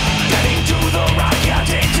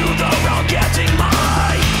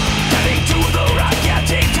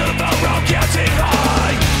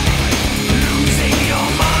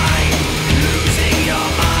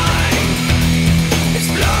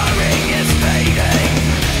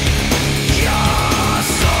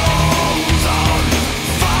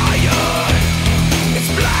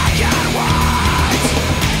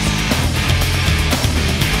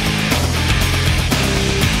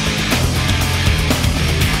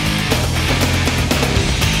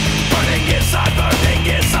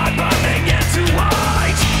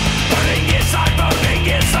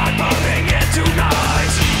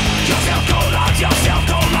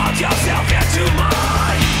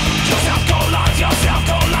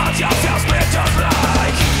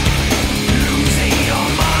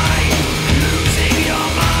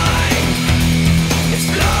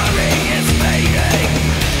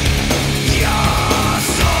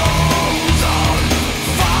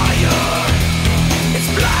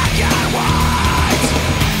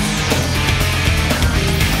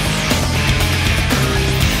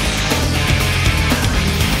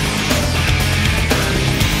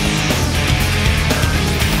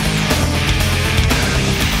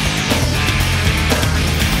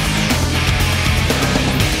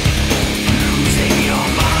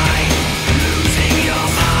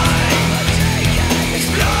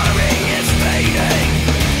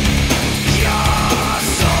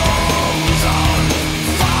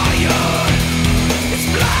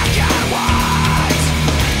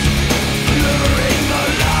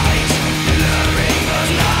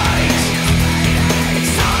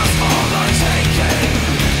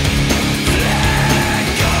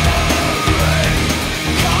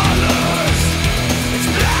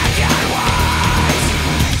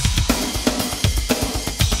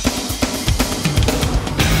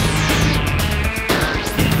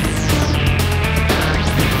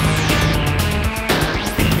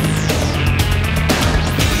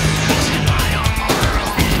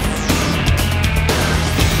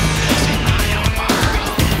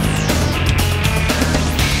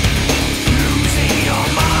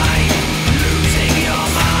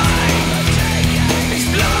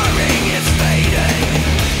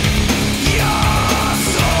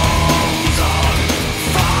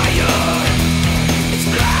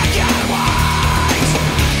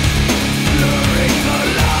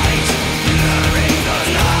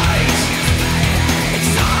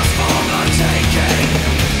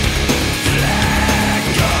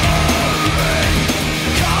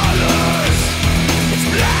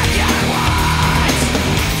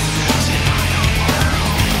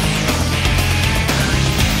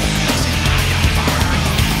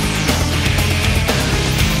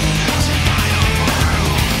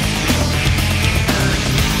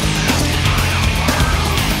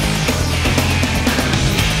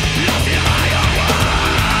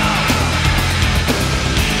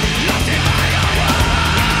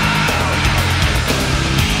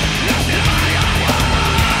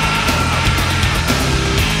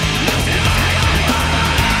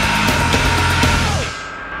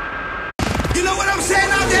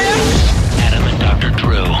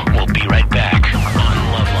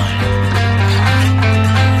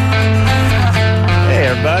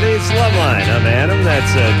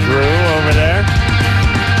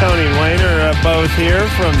 here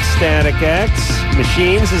from Static X.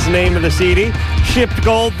 Machines is the name of the CD. Shipped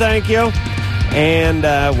gold, thank you. And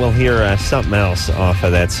we'll hear something else off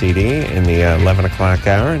of that CD in the 11 o'clock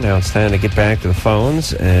hour. Now it's time to get back to the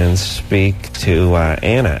phones and speak to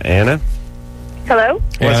Anna. Anna? Hello?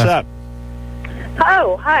 What's up?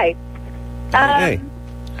 Oh, hi. Hey.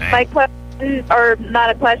 My question, or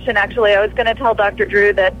not a question, actually, I was going to tell Dr.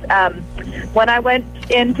 Drew that when I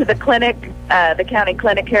went into the clinic, the county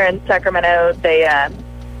clinic here in Sacramento,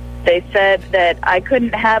 they said that I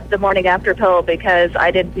couldn't have the morning after pill because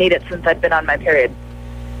I didn't need it since I'd been on my period.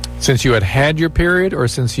 Since you had your period, or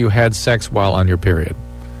since you had sex while on your period?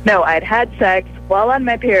 No, I'd had sex while on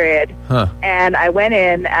my period, and I went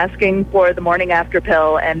in asking for the morning after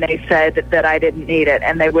pill, and they said that I didn't need it,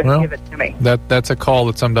 and they wouldn't give it to me. That's a call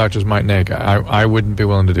that some doctors might make. I wouldn't be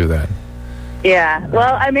willing to do that. Yeah,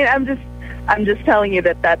 well, I mean, I'm just telling you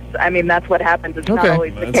that's what happens. It's not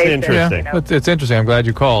always the case. Interesting. You know? It's interesting. I'm glad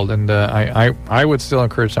you called, and I would still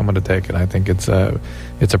encourage someone to take it. I think it's a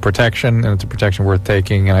protection, and it's a protection worth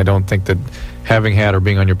taking. And I don't think that having had or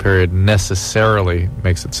being on your period necessarily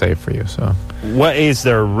makes it safe for you. So, what is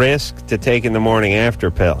there a risk to taking the morning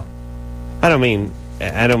after pill? I don't mean.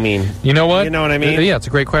 You know what? You know what I mean? Yeah, it's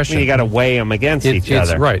a great question. You got to weigh them against each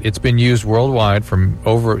other. Right. It's been used worldwide from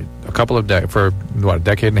over a couple of for a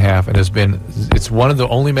decade and a half, and it's one of the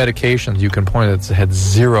only medications you can point at that's had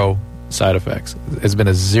zero side effects. It's been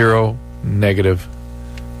a zero negative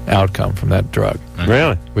outcome from that drug.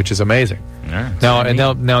 Really? Which is amazing. Yeah, now, on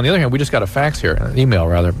the other hand, we just got a fax here, an email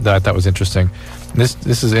rather, that I thought was interesting. This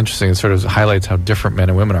is interesting. It sort of highlights how different men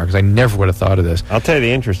and women are, because I never would have thought of this. I'll tell you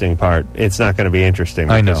the interesting part. It's not going to be interesting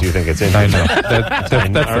because I know. you think it's interesting. I know. That's the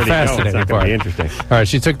fascinating it's not part. going to be interesting. All right,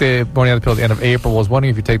 she took the morning after pill at the end of April. Was wondering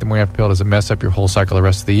if you take the morning after pill, does it mess up your whole cycle the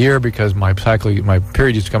rest of the year? Because my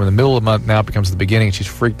period used to come in the middle of the month, now it becomes the beginning. She's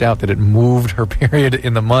freaked out that it moved her period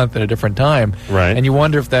in the month at a different time. Right. And you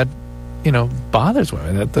wonder if that, bothers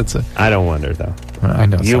women. I don't wonder, though. I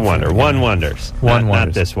know. You wonder. One wonders. One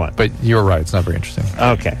wonders. Not this one. But you're right. It's not very interesting.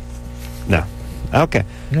 Okay. No. Okay.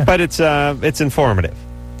 Yeah. But it's informative.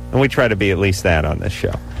 And we try to be at least that on this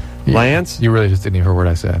show. Lance? You really just didn't even hear a word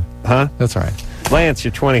I said. Huh? That's all right. Lance,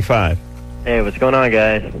 you're 25. Hey, what's going on,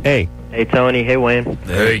 guys? Hey. Hey, Tony. Hey, Wayne.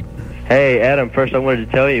 Hey. Hey, Adam. First, I wanted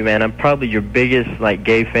to tell you, man, I'm probably your biggest,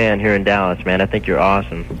 gay fan here in Dallas, man. I think you're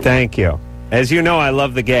awesome. Thank you. As you know, I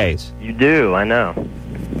love the gays. You do, I know.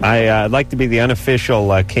 I'd like to be the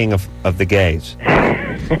unofficial king of the gays.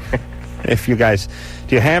 If you guys...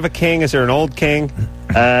 Do you have a king? Is there an old king?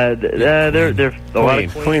 There a lot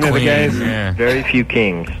of queen of the gays? Yeah. Very few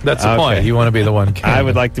kings. That's the point. You want to be the one king. I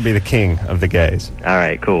would like to be the king of the gays. All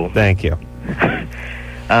right, cool. Thank you.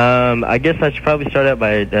 I guess I should probably start out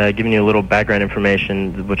by giving you a little background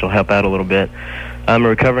information, which will help out a little bit. I'm a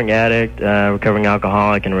recovering addict, recovering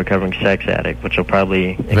alcoholic, and a recovering sex addict, which will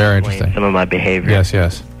probably explain some of my behavior.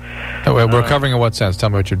 Yes. Recovering in what sense? Tell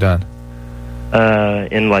me what you've done.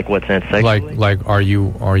 In what sense? Sexually? Are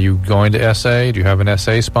you going to SA? Do you have an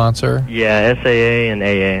SA sponsor? Yeah, SAA and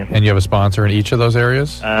AA. And you have a sponsor in each of those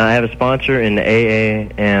areas? I have a sponsor in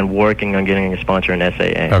AA and working on getting a sponsor in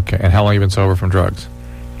SAA. Okay. And how long have you been sober from drugs?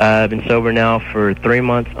 I've been sober now for 3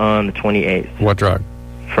 months on the 28th. What drug?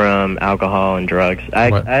 From alcohol and drugs. I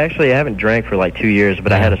haven't drank for 2 years,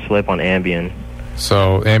 but I had a slip on Ambien.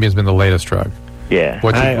 So Ambien's been the latest drug? Yeah.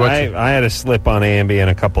 I had a slip on Ambien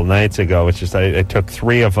a couple nights ago. It's just I took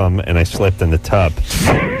 3 of them and I slipped in the tub.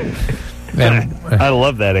 And I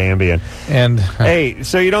love that Ambien. And hey,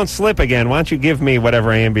 so you don't slip again. Why don't you give me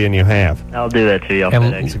whatever Ambien you have? I'll do that to you.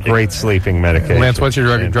 It's a great sleeping medication. Lance, what's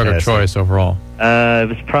your drug of choice overall? It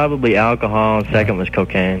was probably alcohol. Second was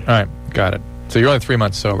cocaine. All right, got it. So you're only 3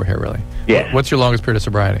 months sober here, really? Yeah. What's your longest period of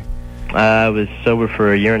sobriety? I was sober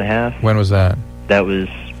for 1.5 years. When was that? That was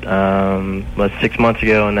 6 months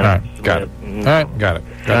ago, and then All right, got it.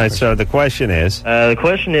 All right, so the question is? The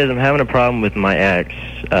question is, I'm having a problem with my ex.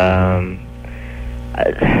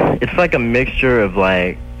 It's like a mixture of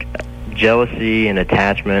jealousy and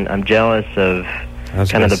attachment. I'm jealous of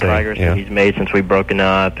kind of the progress that he's made since we've broken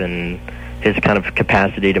up, and his kind of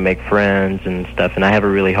capacity to make friends and stuff, and I have a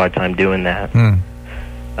really hard time doing that.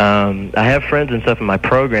 I have friends and stuff in my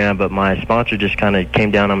program, but my sponsor just kind of came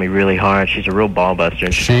down on me really hard. She's a real ball buster.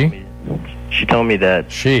 And she told me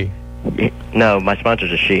that... She? No, my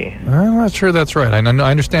sponsor's a she. I'm not sure that's right. I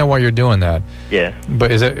understand why you're doing that. Yeah.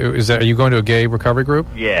 But is that are you going to a gay recovery group?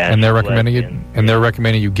 Yeah. And they're recommending they're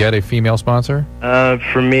recommending you get a female sponsor?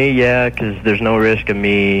 For me, yeah, because there's no risk of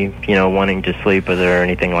me, wanting to sleep with her or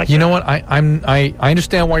anything like that. You know what? I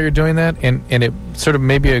understand why you're doing that, and it sort of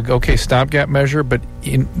maybe a okay stopgap measure, but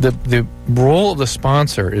in the role of the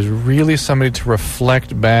sponsor is really somebody to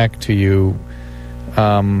reflect back to you.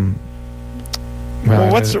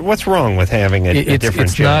 Well, what's wrong with having a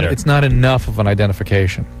different gender? It's not enough of an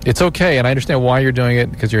identification. It's okay, and I understand why you're doing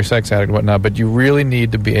it because you're a sex addict and whatnot, but you really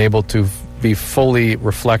need to be able to be fully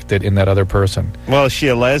reflected in that other person. Well, is she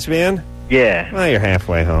a lesbian? Yeah. Well, you're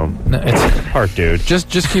halfway home. No, it's part dude.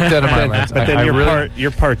 Just keep that in mind, Lance. But then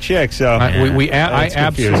you're part chick, so I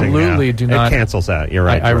absolutely do not. It cancels out. You're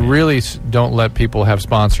right. I really don't let people have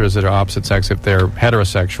sponsors that are opposite sex if they're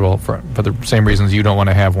heterosexual for the same reasons you don't want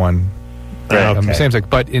to have one. Okay. Same sex,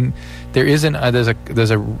 but there isn't.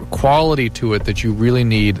 There's a quality to it that you really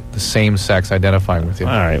need the same sex identifying with you.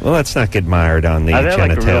 All right. Well, let's not get mired on the I've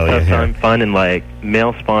had genitalia a real tough here. time finding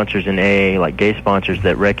male sponsors in AA, gay sponsors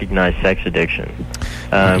that recognize sex addiction.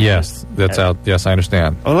 Yes, that's out. Yes, I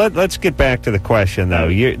understand. Well, let's get back to the question though.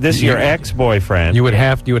 This is your ex-boyfriend. You would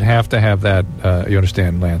have to have that. You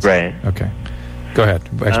understand, Lance? Right. Okay. Go ahead.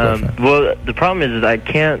 Ex-boyfriend. Well, the problem is I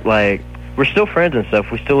can't we're still friends and stuff.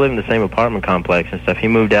 We still live in the same apartment complex and stuff. He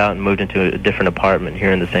moved out and moved into a different apartment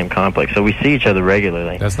here in the same complex, so we see each other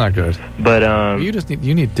regularly. That's not good. But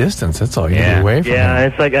you need distance. That's all. You need away from him. Yeah,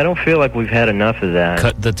 it's I don't feel like we've had enough of that.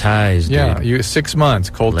 Cut the ties, dude. Yeah, you 6 months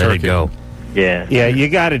cold Let turkey. it go. Yeah. Yeah, you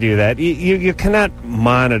got to do that. You cannot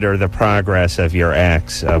monitor the progress of your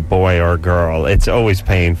ex, boy or girl. It's always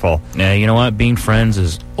painful. Yeah, you know what? Being friends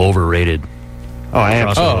is overrated. Oh,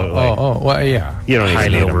 absolutely. Well, yeah. You don't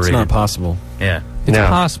even need them. It's not possible. Yeah. It's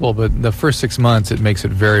possible, but the first 6 months, it makes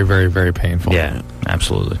it very, very, very painful. Yeah,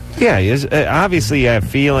 absolutely. Yeah, obviously you have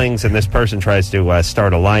feelings, and this person tries to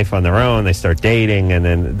start a life on their own. They start dating,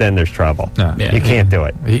 and then there's trouble. No. Yeah. You can't do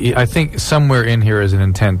it. I think somewhere in here is an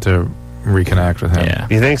intent to reconnect with him. Yeah.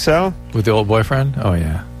 You think so? With the old boyfriend? Oh,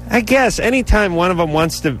 yeah. I guess anytime one of them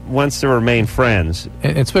wants to remain friends.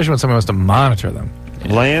 And especially when someone wants to monitor them.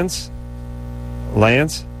 Lance?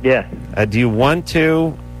 Yeah. Do you want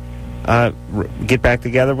to get back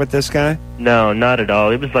together with this guy? No, not at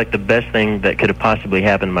all. It was the best thing that could have possibly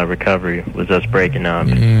happened in my recovery was us breaking up.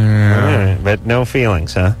 Yeah. All right, but no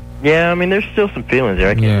feelings, huh? Yeah, I mean, there's still some feelings there.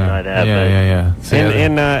 I can't deny that. Yeah.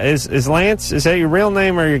 And is Lance, is that your real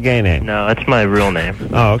name or your gay name? No, it's my real name.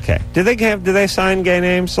 Oh, okay. Do they sign gay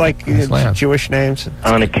names, Jewish names?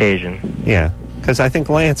 On occasion. Yeah, because I think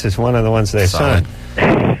Lance is one of the ones they sign.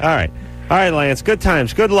 All right, Lance. Good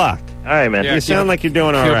times. Good luck. All right, man. You sound like you're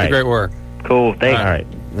doing all Keep up right. the great work. Cool. Thanks.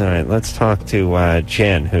 All right. Let's talk to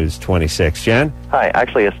Jen, who's 26. Jen? Hi.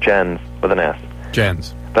 Actually, it's Jens with an S.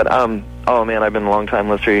 Jens. But, oh, man, I've been a long-time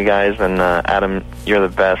listener to you guys, and Adam, you're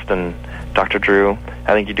the best, and Dr. Drew,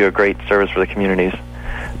 I think you do a great service for the communities.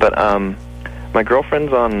 But my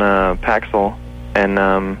girlfriend's on Paxil, and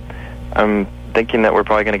I'm thinking that we're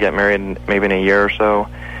probably going to get married maybe in a year or so.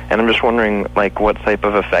 And I'm just wondering, what type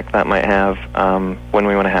of effect that might have when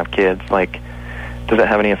we want to have kids. Does it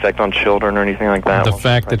have any effect on children or anything like that? The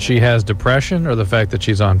fact that she has depression or the fact that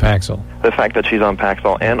she's on Paxil? The fact that she's on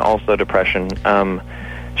Paxil and also depression.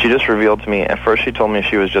 She just revealed to me, at first she told me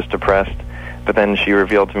she was just depressed, but then she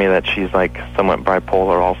revealed to me that she's, somewhat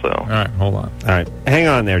bipolar also. All right, hold on. All right. Hang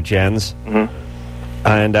on there, Jens. Mm-hmm.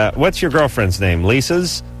 And what's your girlfriend's name?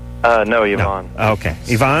 Lisa's? No, Yvonne. No. Okay.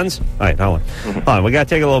 Yvonne's? All right, hold on. Hold on, we got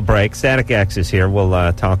to take a little break. Static X is here.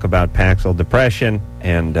 We'll talk about Paxil depression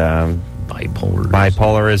and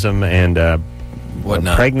bipolarism and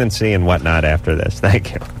whatnot. Pregnancy and whatnot after this.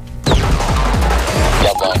 Thank you.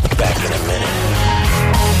 LoveLine, back in a minute.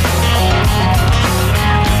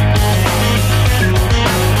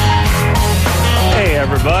 Hey,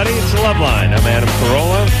 everybody. It's LoveLine. I'm Adam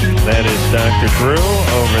Carolla. That is Dr. Drew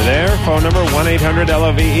over there. Phone number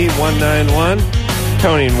 1-800-LOVE-191.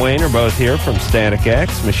 Tony and Wayne are both here from Static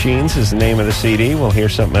X. Machines is the name of the CD. We'll hear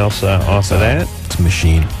something else off of that. It's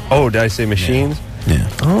Machine. Oh, did I say Machines? Yeah.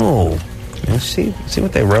 Oh. See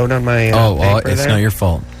what they wrote on my paper it's there? not your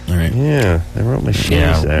fault. All right. Yeah, they wrote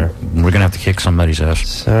Machines there. We're going to have to kick somebody's ass.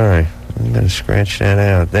 Sorry. I'm going to scratch that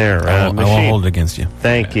out. There. I won't hold it against you.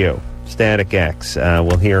 Thank you. Static X.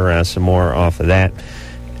 We'll hear some more off of that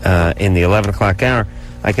in the 11 o'clock hour.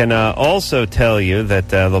 I can also tell you that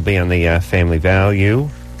they'll be on the Family Value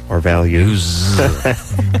or Values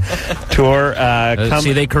tour.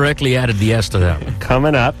 See, they correctly added the S to that.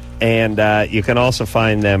 Coming up, and you can also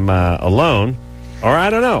find them alone, or I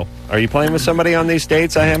don't know. Are you playing with somebody on these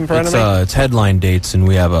dates I have in front of me? It's headline dates, and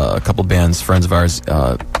we have a couple bands, friends of ours,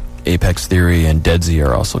 Apex Theory and Dead Z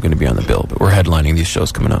are also going to be on the bill, but we're headlining these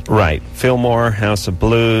shows coming up. Right. Fillmore, House of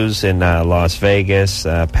Blues in Las Vegas,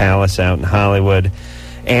 Palace out in Hollywood,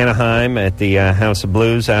 Anaheim at the House of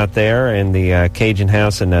Blues out there, and the Cajun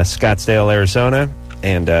House in Scottsdale, Arizona,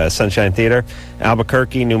 and Sunshine Theater,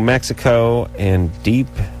 Albuquerque, New Mexico, and Deep...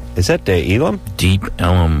 Is that Elam? Deep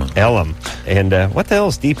Ellum. Elam. And what the hell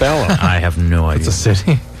is Deep Ellum? I have no idea. It's a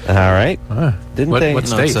city. All right. Didn't they? What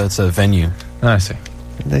state? It's a venue. Oh, I see.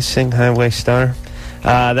 Did they sing Highway Star?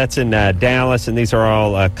 That's in Dallas, and these are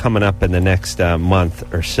all coming up in the next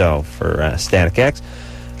month or so for Static X.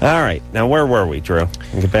 All right. Now, where were we, Drew?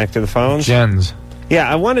 Get back to the phones? Jens. Yeah,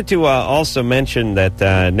 I wanted to also mention that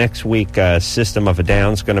next week System of a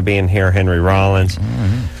Down is going to be in here. Henry Rollins,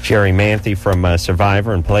 Jerry Manthe from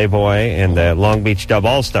Survivor and Playboy, and Long Beach Dub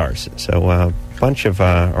All-Stars. So a bunch of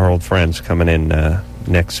our old friends coming in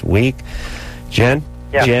next week. Jen?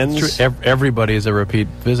 Yeah. Jens? Everybody is a repeat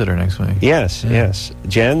visitor next week. Yes, yes.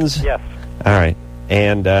 Jens? Yes. All right.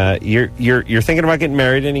 And you're thinking about getting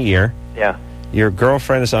married in a year. Yeah. Your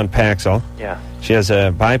girlfriend is on Paxil. Yeah. She has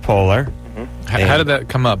a bipolar. How did that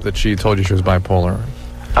come up that she told you she was bipolar?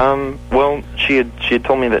 Well, she had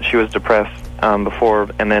told me that she was depressed before,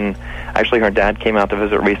 and then actually her dad came out to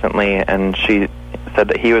visit recently, and she said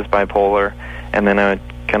that he was bipolar, and then I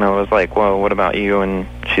kind of was like, well, what about you? And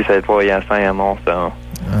she said, well, yes, I am also.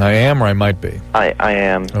 I am, or I might be? I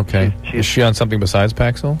am. Okay. Is she on something besides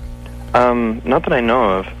Paxil? Not that I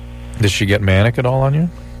know of. Does she get manic at all on you?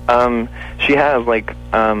 She has,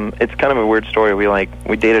 it's kind of a weird story.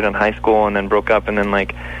 We dated in high school and then broke up, and then,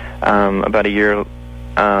 about a year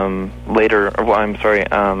later,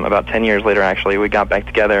 about 10 years later, actually, we got back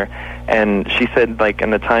together, and she said, in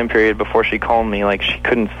the time period before she called me, she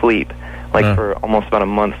couldn't sleep, for almost about a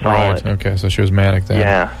month solid. Right, okay, so she was manic then.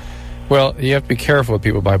 Yeah. Well, you have to be careful with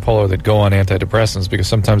people bipolar that go on antidepressants, because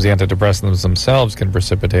sometimes the antidepressants themselves can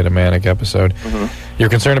precipitate a manic episode. Your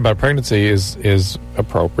concern about pregnancy is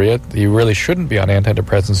appropriate. You really shouldn't be on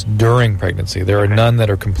antidepressants during pregnancy. There are none that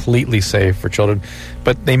are completely safe for children,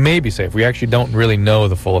 but they may be safe. We actually don't really know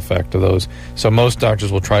the full effect of those, so most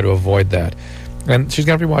doctors will try to avoid that. And she's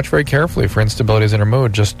going to be watched very carefully for instabilities in her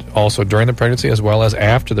mood, just also during the pregnancy as well as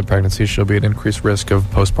after the pregnancy. She'll be at increased risk of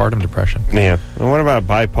postpartum depression. Yeah. Well, what about a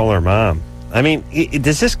bipolar mom? I mean,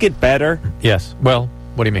 does this get better? Yes. Well,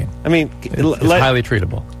 what do you mean? I mean, it's highly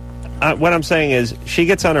treatable. What I'm saying is she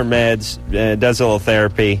gets on her meds, does a little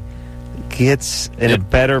therapy, gets in a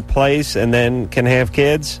better place, and then can have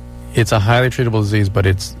kids? It's a highly treatable disease, but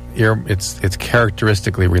it's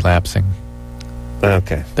characteristically relapsing.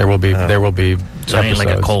 Okay. There will be So it ain't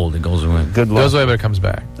like a cold. It goes away. Good luck. Goes away, but it comes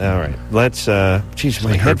back. All right. Let's, geez,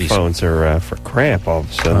 my like headphones are for crap all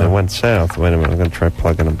of a sudden. They went south. Wait a minute. I'm going to try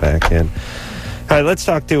plugging them back in. All right, let's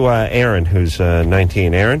talk to Aaron, who's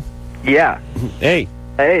 19. Aaron? Yeah. Hey.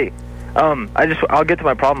 Hey. I'll get to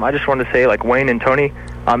my problem. I just wanted to say, Wayne and Tony,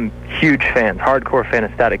 I'm huge fans, hardcore fan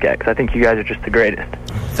of Static X. I think you guys are just the greatest.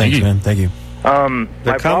 Thanks, man. Thank you.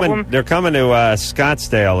 They're coming to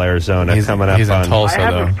Scottsdale, Arizona. He's up in Tulsa, I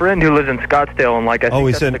have a friend who lives in Scottsdale, and I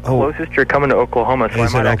think that's the closest you're coming to Oklahoma, so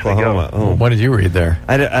he's I might in actually Oklahoma. go. Oh. What did you read there?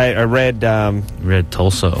 I read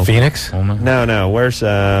Tulsa, Oklahoma. Phoenix? No. Where's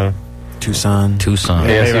Tucson?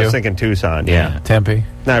 Maybe I was thinking Tucson. Yeah. Tempe?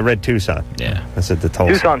 No, I read Tucson. Yeah. I said the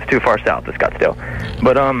Tulsa. Tucson's too far south of Scottsdale.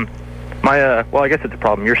 But I guess it's a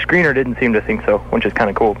problem. Your screener didn't seem to think so, which is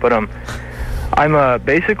kind of cool. But I'm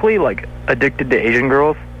basically addicted to Asian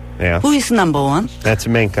girls. Yeah. Who is number one? That's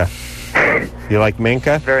Minka. You like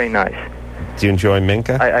Minka? Very nice. Do you enjoy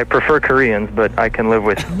Minka? I prefer Koreans, but I can live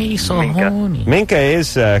with Minka. Minka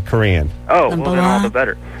is Korean. Oh, well, then all the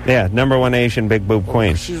better. Yeah, number one Asian big boob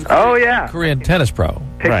queen. Oh, yeah. Korean tennis pro.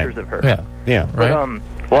 Pictures of her. Yeah. Right.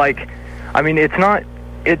 But, it's not,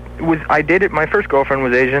 I dated, my first girlfriend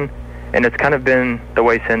was Asian, and it's kind of been the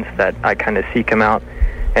way since that I kind of seek him out.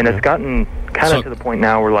 And it's gotten kind of to the point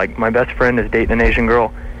now where, my best friend is dating an Asian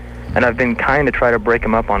girl, and I've been kind of trying to break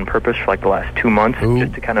him up on purpose for, the last 2 months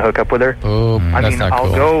just to kind of hook up with her. That's not I'll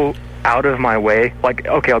cool. go out of my way.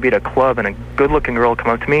 Okay, I'll be at a club, and a good-looking girl will come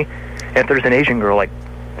up to me, and if there's an Asian girl,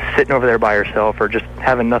 sitting over there by herself or just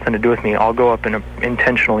having nothing to do with me, I'll go up and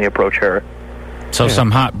intentionally approach her. So some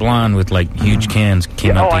hot blonde with, huge cans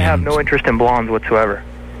came up to I you. have no interest in blondes whatsoever.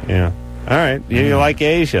 Yeah. All right. You like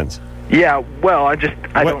Asians? Yeah, well, I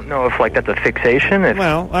don't know if that's a fixation.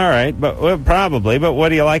 Well, all right, but probably. But what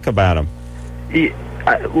do you like about them?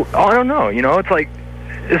 I don't know. It's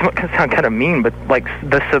this might sound kind of mean, but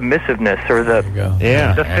the submissiveness or the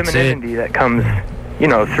femininity that comes,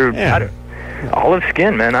 through. Yeah. olive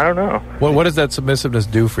skin, man. I don't know. What does that submissiveness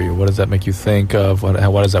do for you? What does that make you think of? What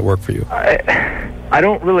does that work for you? I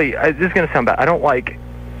don't really. This is gonna sound bad. I don't like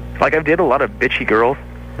I've dated a lot of bitchy girls.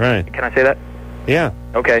 Right. Can I say that? Yeah.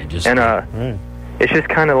 Okay. And it's just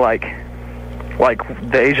kind of like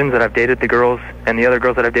the Asians that I've dated, the girls and the other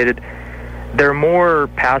girls that I've dated, they're more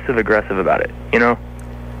passive aggressive about it. You know.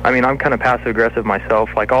 I mean, I'm kind of passive aggressive myself.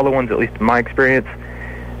 Like all the ones, at least in my experience,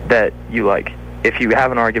 that you like. If you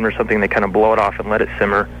have an argument or something, they kind of blow it off and let it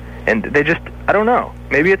simmer. And they just, I don't know.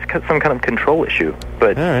 Maybe it's some kind of control issue.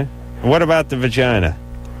 But all right. What about the vagina?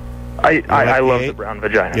 I love the brown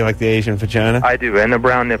vagina. You like the Asian vagina? I do, and the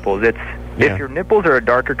brown nipples. If your nipples are a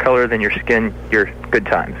darker color than your skin, you're good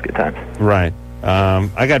times. Right.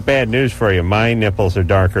 I got bad news for you. My nipples are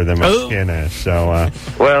darker than my skin is. So,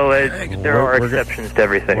 well, there are exceptions to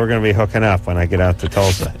everything. We're going to be hooking up when I get out to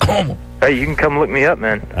Tulsa. Hey, you can come look me up,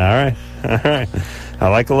 man. All right. I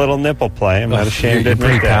like a little nipple play. I'm not ashamed to admit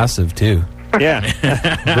pretty that. passive too. Yeah.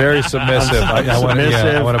 Very submissive. I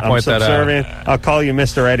want to point that out. I'll call you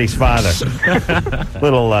Mr. Eddie's father.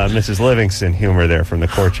 Little Mrs. Livingston humor there from the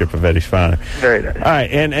courtship of Eddie's father. Very nice. All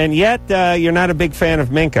right, and yet you're not a big fan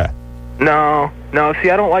of Minka. No. See,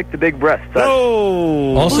 I don't like the big breasts.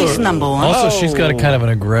 Also, number one? Also, she's got a kind of an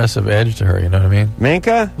aggressive edge to her. You know what I mean?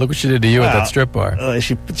 Minka? Look what she did to you at that strip bar.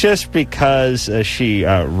 She just because she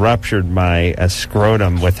ruptured my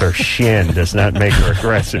scrotum with her shin does not make her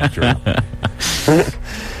aggressive, Drew.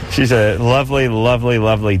 She's a lovely, lovely,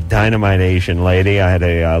 lovely dynamite Asian lady. I had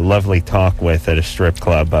a lovely talk with at a strip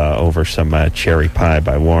club over some cherry pie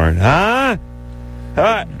by Warren. Huh?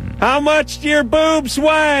 How much do your boobs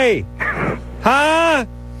weigh? Huh?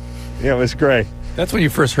 Yeah, it was great. That's when you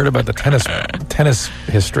first heard about the tennis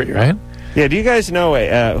history, right? Yeah, do you guys know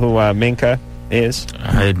who Minka is?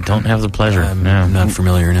 I don't have the pleasure. I'm not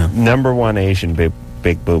familiar now. Number one Asian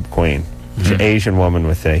big boob queen. She's an Asian woman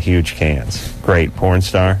with huge cans. Great porn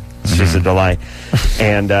star. She's a delight.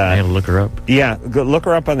 And I had to look her up. Yeah, look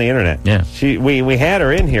her up on the internet. Yeah, we had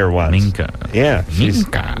her in here once. Minka. Yeah,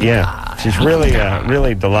 she's really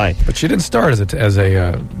really delight. But she didn't start as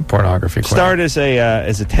a pornography queen. Started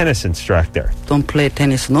as a tennis instructor. Don't play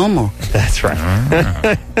tennis no more. That's right.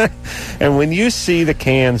 And when you see the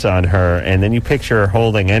cans on her, and then you picture her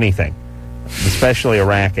holding anything, especially a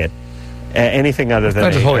racket. Anything other than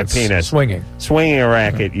a penis, swinging a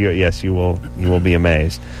racket. You will be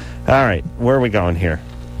amazed. All right, where are we going here?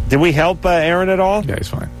 Did we help Aaron at all? Yeah, he's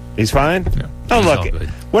fine. He's fine. Yeah. Oh, look,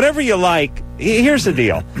 whatever you like. Here's the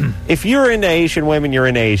deal: if you're into Asian women, you're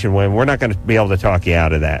into Asian women. We're not going to be able to talk you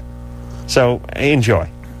out of that. So enjoy.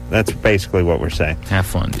 That's basically what we're saying. Have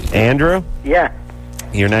fun, dude. Andrew? Yeah.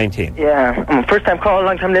 You're 19. Yeah, I'm a first-time caller,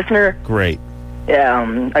 long-time listener. Great.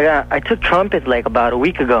 Yeah, I took trumpet like about a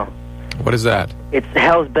week ago. What is that? It's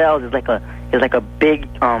Hell's Bells. It's like a big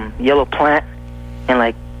yellow plant, and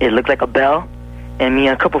like it looked like a bell. And me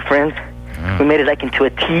and a couple friends, we made it like into a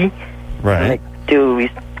T. Right. Like,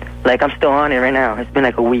 dude, I'm still on it right now. It's been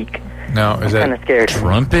like a week. No, is I'm kind of scared.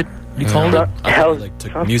 Trumpet? You called it? Hell's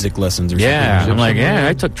took music lessons or something. I'm like,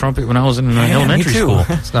 I took trumpet when I was in elementary school.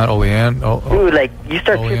 It's not Oleander. Dude, like you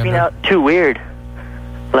start tripping out too weird.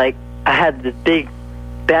 Like I had this big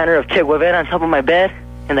banner of Che Guevara on top of my bed.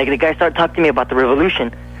 And like the guy started talking to me about the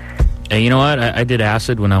revolution. Hey, you know what? I did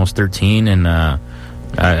acid when I was 13, and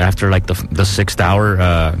after like the 6th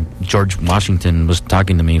hour, George Washington was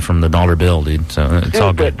talking to me from the dollar bill, dude. So it's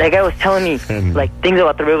all good. That guy was telling me like things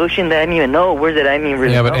about the revolution that I didn't even know. Words that I didn't even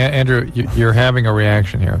really know. But Andrew, you're having a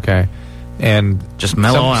reaction here, okay? And just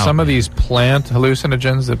mellow out. Some of these plant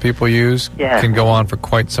hallucinogens that people use can go on for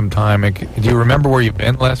quite some time. Do you remember where you've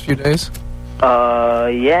been the last few days?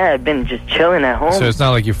 Yeah, I've been just chilling at home. So it's not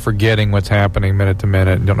like you're forgetting what's happening minute to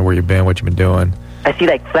minute and don't know where you've been, what you've been doing. I see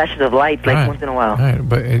like flashes of light once in a while. All right,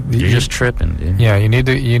 but you're just tripping, dude. Yeah,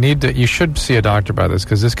 you should see a doctor about this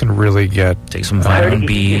because this can really take some vitamin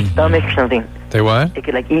B. Your stomach or something. They what? It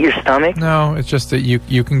could like eat your stomach. No, it's just that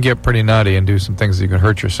you can get pretty nutty and do some things that you can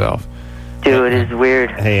hurt yourself. Dude, it is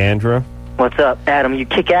weird. Hey, Andrew. What's up, Adam? You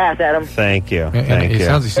kick ass, Adam. Thank you. Thank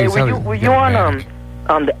you. Were you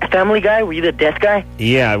on the Family Guy? Were you the deaf guy?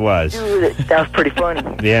 Yeah, I was. Dude, that was pretty funny.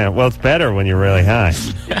 Yeah, well, it's better when you're really high.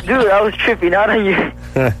 Dude, I was tripping out on you.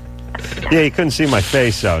 Yeah, you couldn't see my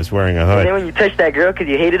face, so I was wearing a hood. And then when you touched that girl because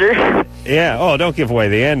you hated her? Yeah, don't give away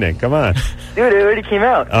the ending. Come on. Dude, it already came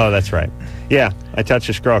out. Oh, that's right. Yeah, I touched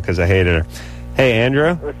this girl because I hated her. Hey,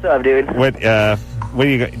 Andrew. What's up, dude? What do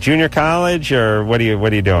you junior college or what are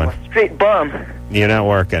you doing? I'm a straight bum. You're not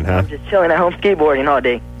working, huh? I'm just chilling at home skateboarding all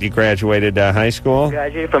day. You graduated high school?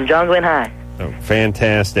 Graduated from John Glenn High. Oh,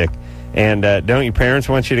 fantastic. And don't your parents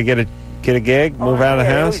want you to get a gig, move out of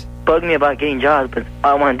the house? bug me about getting jobs, but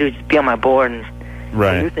all I want to do is just be on my board and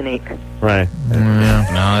hallucinate. Right.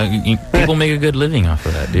 People make a good living off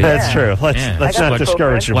of that, dude. That's true. Let's not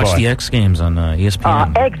discourage your boy. Watch the X Games on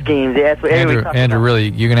ESPN. X Games, yeah, that's what everybody's talking Andrew, about. really,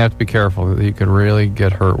 you're going to have to be careful. You could really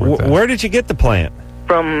get hurt with that. Where did you get the plant?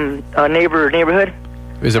 From a neighborhood.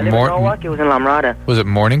 Is it It was in La Mirada. Was it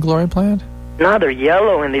Morning Glory plant? No, they're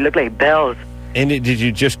yellow and they look like bells. And did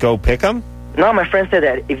you just go pick them? No, my friend said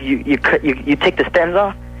that if you take the stems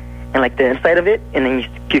off and like the inside of it, and then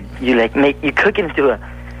you cook it into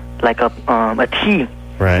a tea.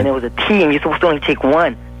 Right. And it was a tea, and you're supposed to only take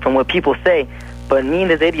one, from what people say. But me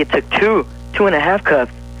and this idiot took 2.5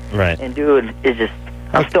 cups. Right. And dude, it's just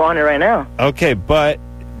I'm still on it right now. Okay, but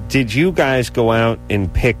did you guys go out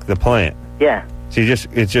and pick the plant? Yeah. So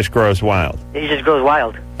it just grows wild. It just grows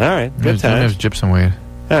wild. All right, good times. There's gypsum weed.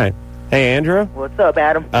 All right. Hey, Andrew. What's up,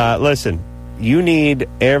 Adam? Listen, you need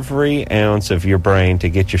every ounce of your brain to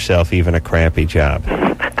get yourself even a crappy job.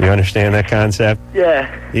 You understand that concept?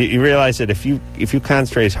 Yeah. You realize that if you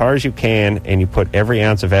concentrate as hard as you can and you put every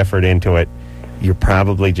ounce of effort into it, you're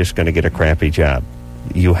probably just going to get a crappy job.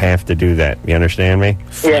 You have to do that. You understand me?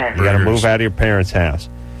 Yeah. You got to move out of your parents' house.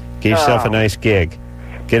 Get yourself a nice gig.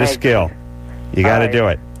 Get a skill. You got to do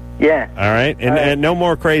it. Yeah. All right? And no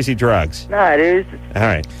more crazy drugs. Nah, dude. All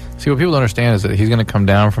right. See, what people don't understand is that he's going to come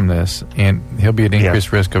down from this, and he'll be at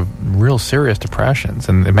increased risk of real serious depressions.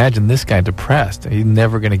 And imagine this guy depressed. He's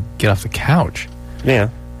never going to get off the couch. Yeah.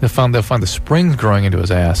 They'll find the springs growing into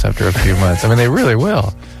his ass after a few months. I mean, they really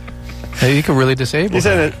will. He could really disable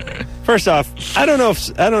him. First off, I don't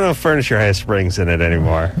know if furniture has springs in it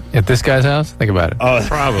anymore. At this guy's house? Think about it. Oh,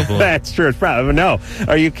 probably. That's true. It's probably no.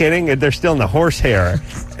 Are you kidding? They're still in the horsehair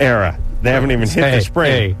era. They haven't even hit the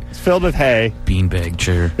spring. It's filled with hay. Beanbag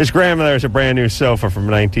chair. His grandmother has a brand new sofa from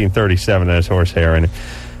 1937 that has horsehair in it.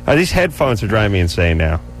 These headphones are driving me insane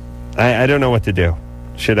now. I don't know what to do.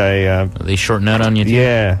 Should I? Are they shorting out on you? Too?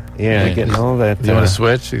 Yeah. Getting all that. Do you want to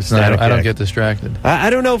switch? I don't get distracted.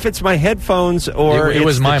 I don't know if it's my headphones or it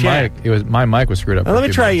was my mic. It was my mic was screwed up. Now, let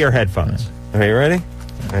me try your headphones. Are you ready?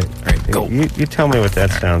 All right, go. You tell me what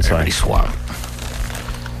that sounds like. Swap.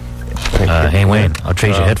 Hey Wayne, I'll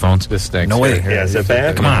trade you headphones. This stinks. No way. Yeah, is it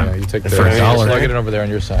bad? Come on. Yeah, you take for $1. Plug it over there on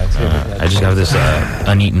your side. I just have this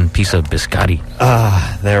uneaten piece of biscotti.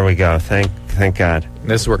 There we go. Thank God.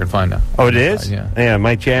 This is working fine now. Oh, it is? Yeah.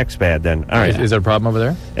 My jack's bad then. All right. Is there a problem over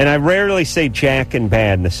there? And I rarely say jack and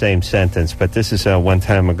bad in the same sentence, but this is one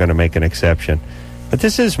time I'm going to make an exception. But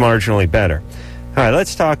this is marginally better. All right,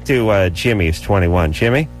 let's talk to Jimmy, who's 21.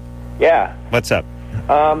 Jimmy? Yeah. What's up?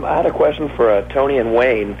 I had a question for Tony and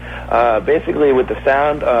Wayne. Basically, with the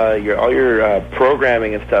sound, all your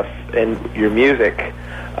programming and stuff, and your music,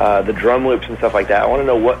 the drum loops and stuff like that, I want to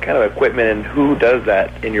know what kind of equipment and who does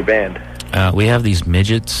that in your band. We have these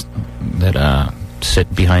midgets that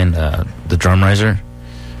sit behind the drum riser,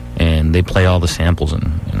 and they play all the samples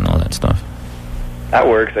and all that stuff. That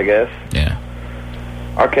works, I guess. Yeah.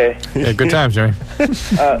 Okay. Yeah, good times, Jerry.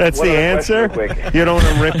 That's the answer? You don't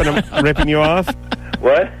want them ripping you off?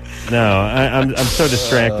 What? No, I'm so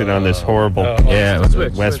distracted on this horrible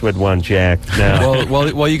Westwood One jack. No.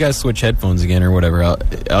 Well, you guys switch headphones again or whatever.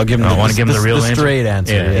 I'll give them. I want to give them the real answer? Straight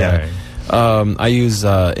answer. Yeah. I use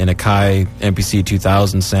an Akai MPC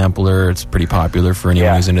 2000 sampler. It's pretty popular for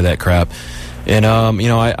anyone who's into that crap. And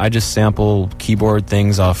I just sample keyboard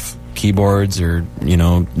things off keyboards or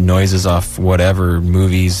noises off whatever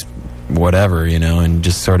movies, whatever and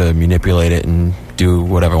just sort of manipulate it and do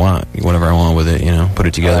whatever I want with it. Put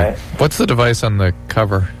it together. Right. What's the device on the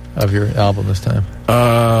cover of your album this time?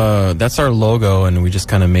 That's our logo, and we just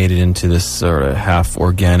kind of made it into this sort of half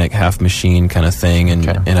organic, half machine kind of thing.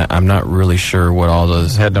 And I'm not really sure what all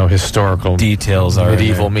those had no historical details are.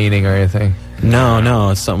 Medieval meaning or anything.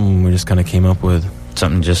 No, it's something we just kind of came up with.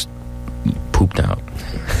 Something just pooped out.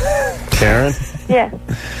 Karen?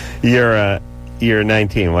 Yeah. You're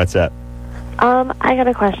 19. What's up? I got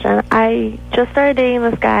a question. I just started dating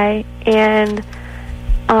this guy, and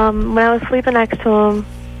when I was sleeping next to him,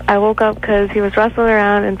 I woke up because he was wrestling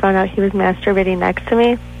around and found out he was masturbating next to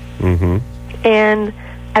me. Mm-hmm. And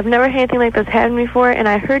I've never had anything like this happen before, and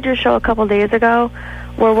I heard your show a couple days ago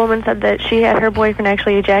where a woman said that she had her boyfriend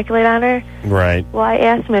actually ejaculate on her. Right. Well, I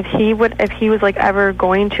asked him if he was like ever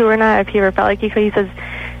going to or not, if he ever felt like he could. He says,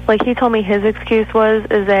 like, he told me his excuse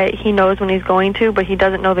is that he knows when he's going to, but he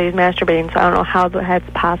doesn't know that he's masturbating, so I don't know how that's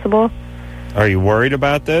possible. Are you worried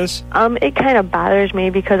about this? It kind of bothers me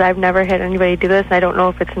because I've never had anybody do this, and I don't know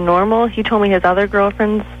if it's normal. He told me his other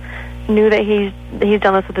girlfriends knew that he's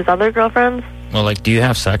done this with his other girlfriends. Well, like, do you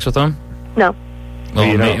have sex with them? No.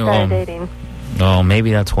 Well, Started dating. Well,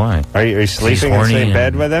 maybe that's why. Are you sleeping in the same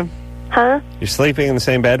bed with him? Huh? You're sleeping in the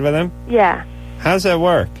same bed with him? Yeah. How's that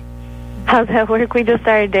work? How's that work? We just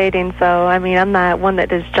started dating, so, I mean, I'm not one that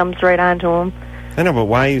just jumps right onto him. I know, but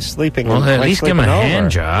why are you sleeping? Well, at least give him a hand over?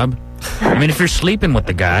 job. I mean, if you're sleeping with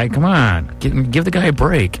the guy, come on, give the guy a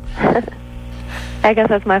break. I guess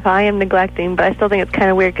that's my fault. I am neglecting, but I still think it's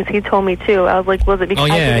kind of weird because he told me too. I was like, was it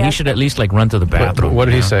because he should at least run to the bathroom. What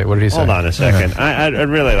did he say? What did he say? Hold on a second. I'd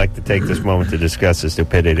really like to take this moment to discuss the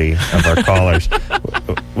stupidity of our callers,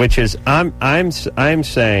 which is I'm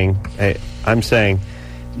saying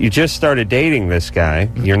you just started dating this guy.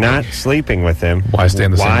 You're not sleeping with him. Why stay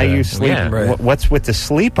in the same Why bed? are you sleeping? Yeah, right. What's with the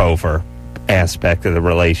sleepover aspect of the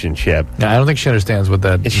relationship? Yeah, I don't think she understands what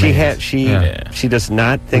that means. She does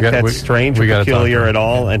not think that's strange or peculiar at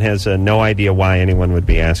all, and has no idea why anyone would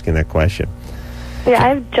be asking that question. Yeah,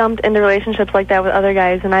 I've jumped into relationships like that with other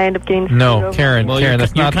guys, and I end up getting screwed over. Karen, that's not the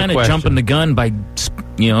question. You're kind of jumping the gun by,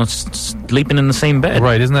 sleeping in the same bed.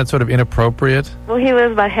 Right, isn't that sort of inappropriate? Well, he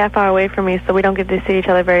lives about a half hour away from me, so we don't get to see each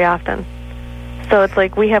other very often. So it's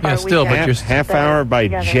like we have our weekends. Half hour by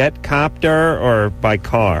jet copter or by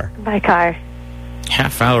car? By car.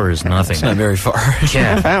 Half hour is nothing. It's not very far.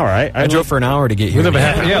 Yeah. Half hour. I drove for an hour to get here. We live a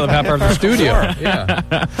half hour from the studio. Yeah.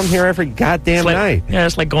 I'm here every goddamn night. Yeah,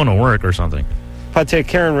 it's like going to work or something. I'll tell you,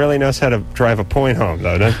 Karen really knows how to drive a point home,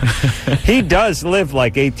 though, doesn't he? He does live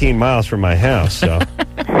like 18 miles from my house, so.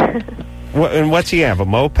 And what's he have, a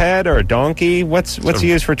moped or a donkey? What's he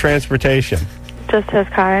use for transportation? Just his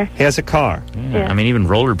car. He has a car. Yeah. I mean, even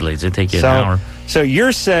rollerblades, they take you an hour. So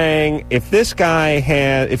you're saying if this guy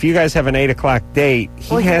if you guys have an 8 o'clock date,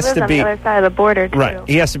 he has lives to on be the other side of the border, too. right.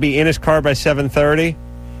 He has to be in his car by 7:30.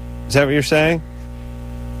 Is that what you're saying?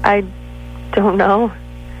 I don't know.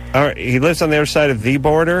 All right, he lives on the other side of the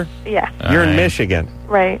border. Yeah. You're in Michigan.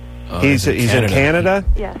 Right. He's in Canada.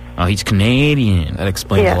 Yes. Oh, he's Canadian. That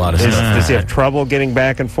explains a lot of stuff. Does he have trouble getting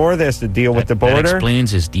back and forth? He has to deal with the border. That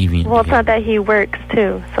explains his deviant. Well, it's not that he works,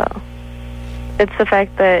 too, so. It's the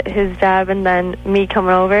fact that his job and then me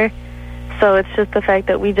coming over. So it's just the fact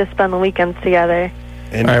that we just spend the weekends together.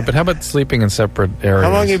 All right, but how about sleeping in separate areas?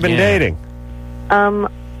 How long have you been dating?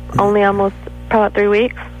 Only almost about 3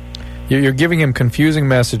 weeks. You're giving him confusing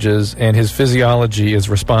messages, and his physiology is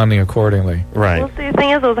responding accordingly. Right. Well, see, the thing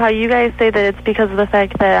is how you guys say that it's because of the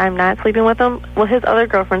fact that I'm not sleeping with him. Well, his other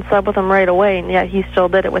girlfriend slept with him right away, and yet he still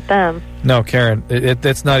did it with them. No, Karen,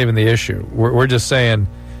 that's not even the issue. We're just saying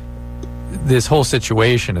this whole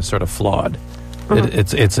situation is sort of flawed.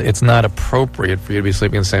 Mm-hmm. It's not appropriate for you to be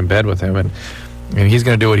sleeping in the same bed with him, and he's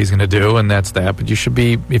going to do what he's going to do, and that's that. But you should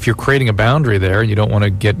be, if you're creating a boundary there and you don't want to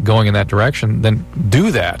get going in that direction, then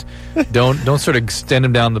do that. Don't sort of extend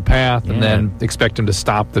him down the path and then expect him to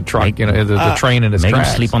stop the truck, the train in his make tracks.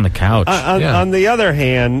 him sleep on the couch. On the other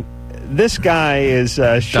hand, this guy is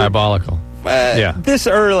diabolical. This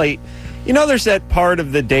early, there's that part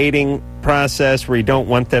of the dating process where you don't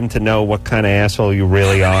want them to know what kind of asshole you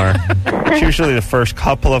really are. It's usually the first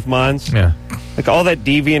couple of months. Yeah. Like all that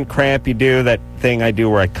deviant crap you do, that thing I do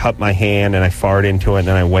where I cut my hand and I fart into it and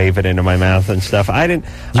then I wave it into my mouth and stuff.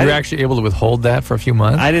 You were actually able to withhold that for a few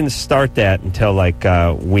months? I didn't start that until like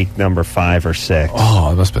week number 5 or 6.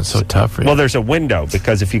 Oh, it must have been so tough for you. Well, there's a window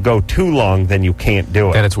because if you go too long, then you can't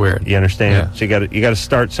do it. Then it's weird. You understand? Yeah. So you got to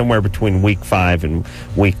start somewhere between week 5 and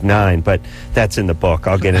week 9. But that's in the book.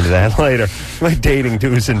 I'll get into that later. My dating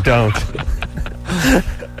do's and don'ts.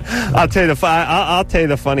 I'll tell you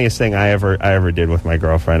the funniest thing I ever did with my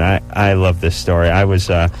girlfriend. I love this story. I was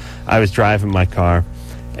driving my car.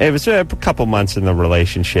 It was a couple months in the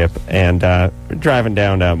relationship, and driving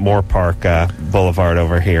down to Moore Park Boulevard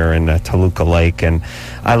over here in Toluca Lake, and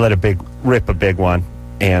I let rip a big one.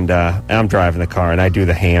 And I'm driving the car, and I do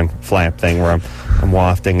the hand flap thing where I'm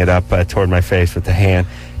wafting it up toward my face with the hand.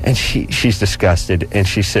 And she's disgusted, and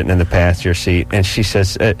she's sitting in the passenger seat, and she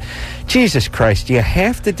says, Jesus Christ, do you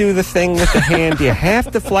have to do the thing with the hand? Do you have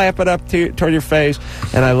to flap it up toward your face?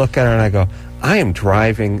 And I look at her, and I go, I am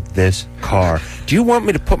driving this car. Do you want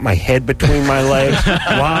me to put my head between my legs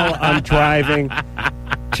while I'm driving?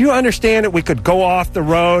 Do you understand that we could go off the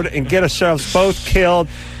road and get ourselves both killed?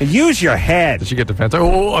 And use your head. Did she get defensive?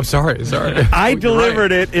 Oh, I'm sorry. I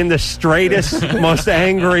delivered it in the straightest, most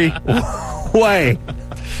angry way.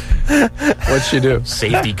 What'd she do?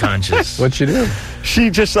 Safety conscious. What'd she do? She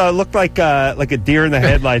just looked like a deer in the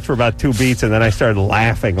headlights for about 2 beats, and then I started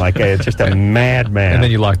laughing like just a madman. And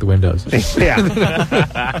then you locked the windows. Yeah.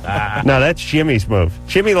 No, that's Jimmy's move.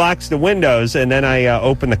 Jimmy locks the windows, and then I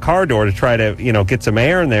open the car door to try to get some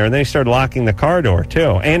air in there, and then he started locking the car door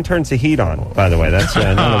too, and turns the heat on. By the way, that's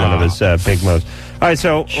another one of his big moves. All right,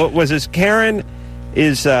 so was this Karen?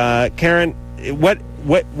 Karen?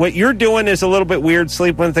 what you're doing is a little bit weird,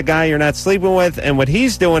 sleeping with the guy you're not sleeping with, and what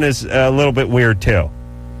he's doing is a little bit weird too.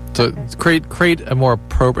 So create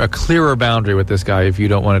a clearer boundary with this guy if you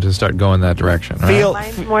don't want it to start going that direction. Right?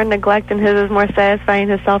 Mine's more neglect, and his is more satisfying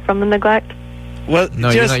himself from the neglect. Well, no,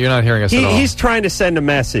 you're not hearing us at all. He's trying to send a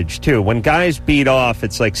message too. When guys beat off,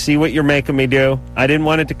 it's like, see what you're making me do. I didn't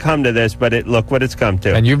want it to come to this, but look what it's come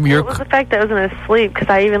to. And you're it was the fact that I was in his sleep, because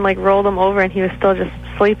I even rolled him over, and he was still just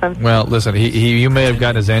sleeping. Well, listen, you may have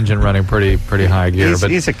gotten his engine running pretty high gear, but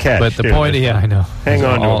he's a catch. But the point, I know. Hang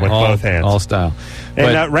on to him with both hands, all style.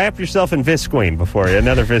 And wrap yourself in Visqueen before you.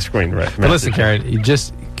 Another Visqueen. But listen, Karen, you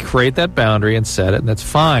just create that boundary and set it, and that's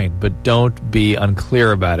fine. But don't be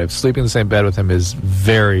unclear about it. Sleeping in the same bed with him is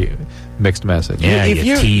very mixed message. Yeah,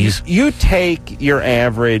 you take your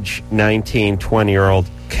average 19, 20-year-old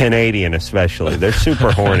Canadian, especially. They're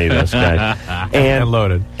super horny, those guys, and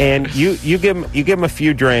loaded. And you give them a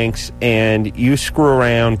few drinks, and you screw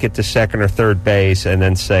around, get to second or third base, and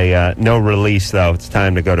then say, "No release, though. It's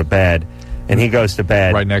time to go to bed." And he goes to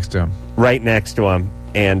bed right next to him.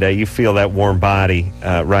 And you feel that warm body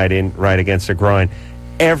right against the groin.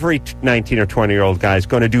 Every 19 or 20-year-old guy is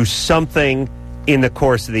going to do something in the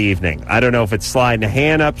course of the evening. I don't know if it's sliding a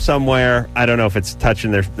hand up somewhere. I don't know if it's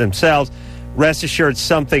touching themselves. Rest assured,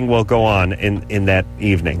 something will go on in that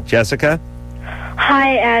evening. Jessica?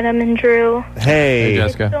 Hi, Adam and Drew. Hey,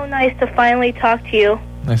 Jessica. It's so nice to finally talk to you.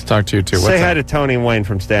 Nice to talk to you, too. Say hi to Tony and Wayne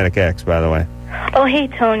from Static X, by the way. Oh, hey,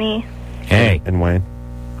 Tony. Hey. And Wayne.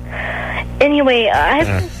 Anyway, I've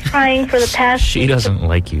been trying for the past... She doesn't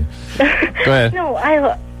like you. Go ahead. No,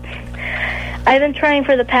 I've been trying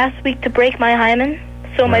for the past week to break my hymen,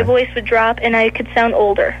 so my voice would drop and I could sound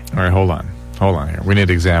older. All right, hold on here. We need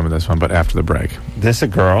to examine this one, but after the break. This a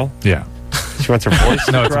girl? Yeah. She wants her voice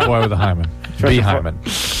to No, drop? it's a boy with a hymen. B-hymen.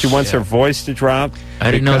 She wants her voice to drop?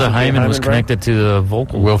 I didn't know the hymen was connected to the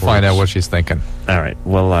vocal We'll cords. find out what she's thinking. All right,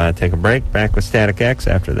 we'll take a break. Back with Static X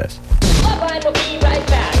after this. LoveLine will be right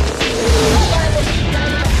back.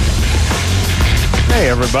 Hey,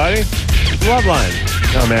 everybody.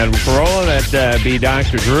 LoveLine. I'm Adam Carolla. That be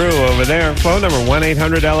Dr. Drew over there. Phone number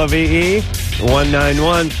 1-800-LOVE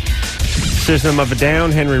 191. System of a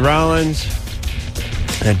Down, Henry Rollins.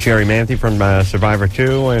 And Jerry Manthe from Survivor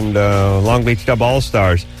 2 and Long Beach Dub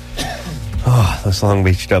All-Stars. Oh, those Long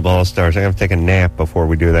Beach Dub All-Stars. I have to take a nap before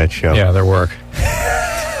we do that show. Yeah, their work.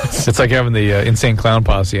 It's like having the Insane Clown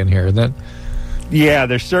Posse in here, isn't it? Yeah,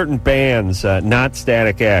 there's certain bands, not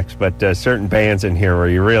Static X, but certain bands in here where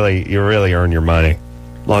you really earn your money.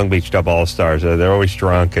 Long Beach Dub All-Stars. They're always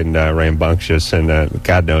drunk and rambunctious, and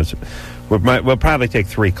God knows. We'll probably take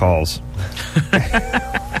 3 calls.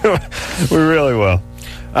 We really will.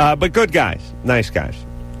 But good guys. Nice guys.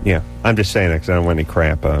 Yeah, I'm just saying that because I don't want any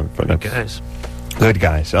crap. Good guys. Good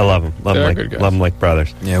guys. I love them. Love them like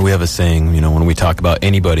brothers. Yeah, we have a saying, when we talk about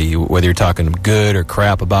anybody, whether you're talking good or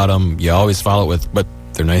crap about them, you always follow it with, but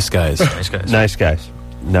they're nice guys. Nice guys. Nice guys.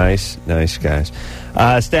 Nice guys.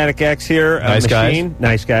 Static X here. Nice Machine. guys.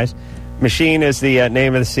 Nice guys. Machine is the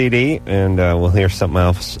name of the CD, and we'll hear something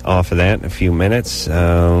else off of that in a few minutes.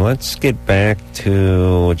 Let's get back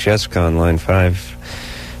to Jessica on line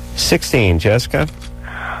 516. Jessica?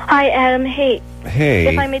 Hi, Adam. Hey. Hey.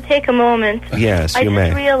 If I may take a moment. Yes, I you may.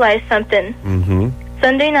 just realized something. Mm-hmm.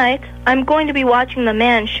 Sunday night, I'm going to be watching The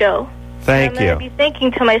Man Show. Thank I'm you. going to be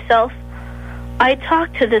thinking to myself, I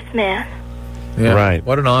talked to this man. Yeah. Right.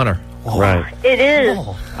 What an honor. Right. It is.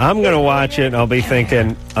 I'm going to watch it, and I'll be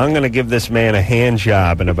thinking, I'm going to give this man a hand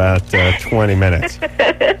job in about 20 minutes.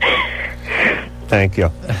 Thank you.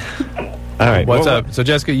 All right. What's up? So,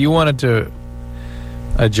 Jessica, you wanted to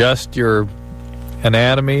adjust your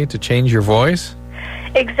anatomy to change your voice?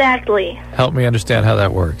 Exactly. Help me understand how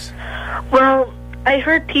that works. Well, I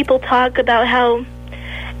heard people talk about how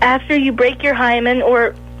after you break your hymen,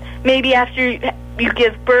 or maybe after you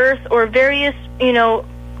give birth, or various,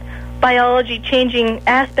 biology-changing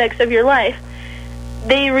aspects of your life,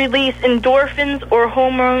 they release endorphins or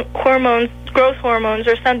hormones, growth hormones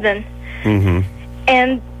or something. Mm-hmm.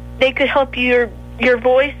 And they could help your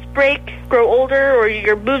voice grow older, or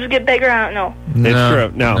your boobs get bigger. I don't know. It's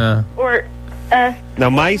true. No. Or Now,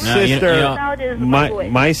 my sister,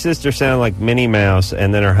 my sister sounded like Minnie Mouse,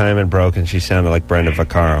 and then her hymen broke, and she sounded like Brenda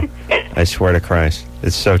Vaccaro. I swear to Christ,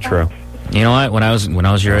 it's so true. You know what? When I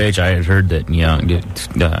was your age, I had heard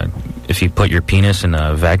that if you put your penis in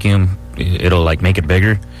a vacuum, it'll make it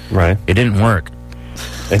bigger. Right. It didn't work.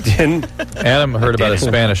 It didn't. Adam heard about a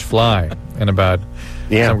Spanish fly and about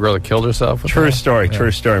some girl that killed herself. With True that. story. Yeah.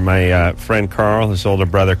 True story. My friend Carl, his older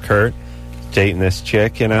brother Kurt, dating this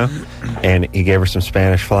chick, and he gave her some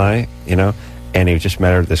Spanish fly, and he just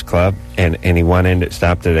met her at this club, and he went in,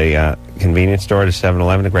 stopped at a convenience store at a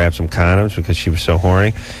 7-Eleven to grab some condoms because she was so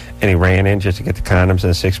horny, and he ran in just to get the condoms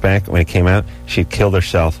and a six-pack. When he came out, she'd killed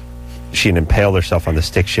herself. She'd impaled herself on the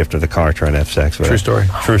stick shift of the car trying to have sex with her.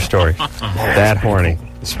 True story. That horny.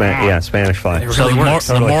 Spanish fly. So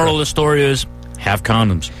the moral of the story is have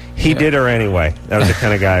condoms. He did her anyway. That was the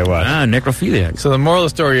kind of guy he was. Necrophiliac. So the moral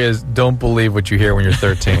of the story is don't believe what you hear when you're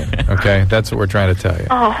 13. Okay? That's what we're trying to tell you.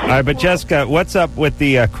 All right, but Jessica, what's up with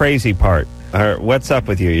the crazy part? What's up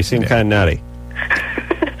with you? You seem kind of nutty.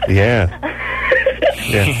 Yeah.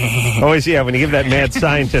 Always, when you give that mad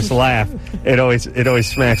scientist laugh, it always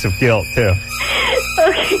smacks of guilt too.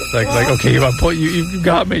 Okay. Like okay, you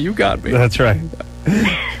got me. You got me. That's right.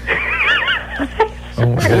 Oh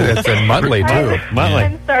my God, that's a Muttley too. Muttley.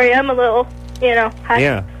 I'm sorry, I'm a little, high.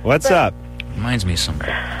 Yeah. What's up? Reminds me of something.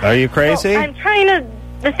 Are you crazy? Well,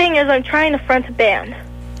 the thing is, I'm trying to front a band.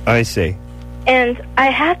 I see. And I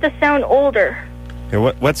have to sound older. Here,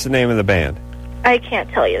 what's the name of the band? I can't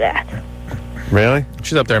tell you that. Really?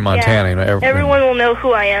 She's up there in Montana. Yeah. Everyone will know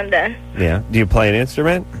who I am then. Yeah. Do you play an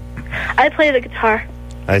instrument? I play the guitar.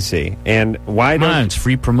 I see. And why don't... it's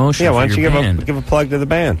free promotion. Yeah, why for don't your you band. give a plug to the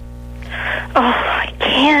band? Oh, I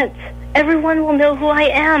can't. Everyone will know who I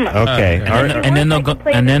am. Okay. And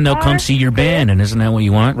then they'll come see your band, and isn't that what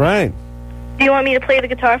you want? Right. Do you want me to play the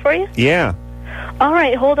guitar for you? Yeah. All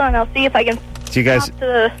right, hold on. I'll see if I can. Do you guys?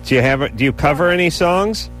 Do you cover any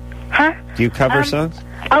songs? Huh? Do you cover songs?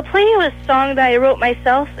 I'll play you a song that I wrote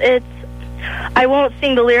myself. I won't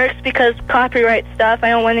sing the lyrics because copyright stuff. I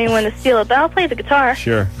don't want anyone to steal it, but I'll play the guitar.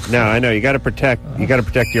 Sure. No, I know you got to protect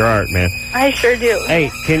your art, man. I sure do. Hey,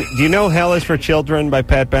 do you know "Hell Is for Children" by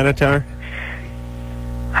Pat Benatar?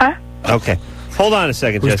 Huh? Okay. Hold on a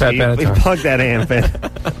second, Who's Jessica. Pat Benatar? You plug that amp in.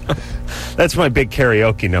 That's my big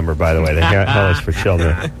karaoke number, by the way. The "Hell Is for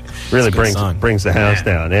Children" really brings the house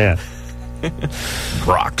down. Yeah.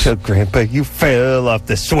 Rocks. So, Grandpa, you fell off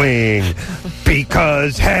the swing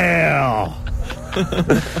because hell.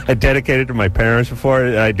 I dedicated to my parents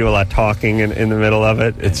before. I do a lot of talking in the middle of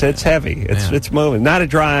it. It's heavy. It's moving. Not a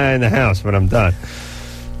dry in the house, but I'm done.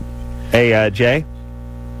 Hey, Jay?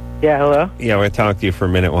 Yeah, hello? Yeah, we're going to talk to you for a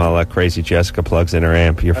minute while Crazy Jessica plugs in her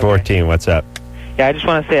amp. You're 14. What's up? Yeah, I just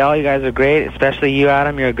want to say all you guys are great, especially you,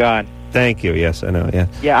 Adam. You're a god. Thank you. Yes, I know. Yeah.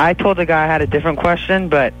 Yeah, I told the guy I had a different question,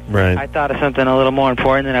 but I thought of something a little more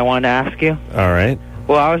important that I wanted to ask you. All right.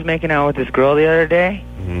 Well, I was making out with this girl the other day,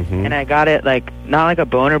 and I got it, not like a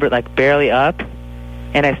boner, but, barely up,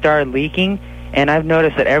 and I started leaking, and I've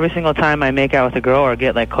noticed that every single time I make out with a girl or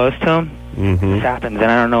get, close to him, this happens,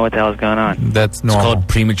 and I don't know what the hell's going on. That's normal. It's called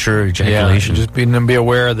premature ejaculation. Yeah, just be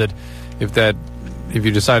aware that if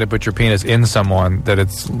you decide to put your penis in someone, that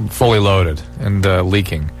it's fully loaded and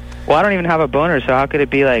leaking. Well, I don't even have a boner, so how could it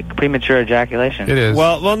be premature ejaculation? It is.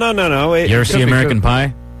 Well, no. You ever see American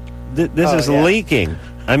Pie? This is leaking.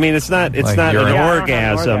 I mean, it's not an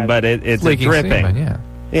orgasm, but it's leaking dripping. Semen,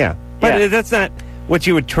 yeah. But that's not what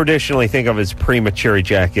you would traditionally think of as premature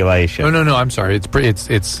ejaculation. Oh, no. I'm sorry.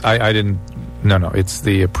 I didn't. No. It's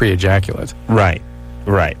the pre-ejaculate. Right.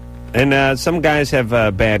 And some guys have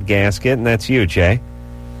a bad gasket, and that's you, Jay.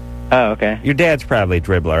 Oh, okay. Your dad's probably a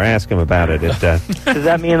dribbler. Ask him about it. Does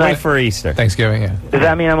that mean wait for Easter? Thanksgiving, yeah. Does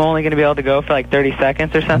that mean I'm only going to be able to go for 30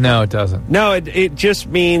 seconds or something? No, it doesn't. No, it just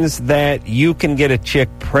means that you can get a chick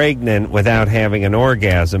pregnant without having an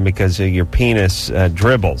orgasm because your penis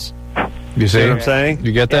dribbles. You see what I'm saying?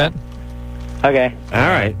 You get that? Okay. All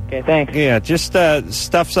right. Okay, thanks. Yeah, just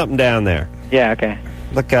stuff something down there. Yeah, okay.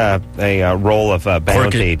 Like a roll of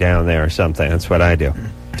Bounty down there or something. That's what I do.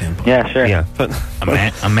 Yeah, sure. Yeah,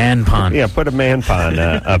 a man pond. Yeah, put a man pond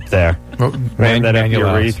up there. Ran that up your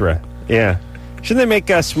urethra. Yeah. Shouldn't they make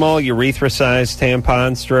small urethra-sized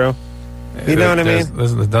tampons, Drew? You know what I mean?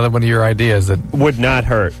 This is another one of your ideas that would not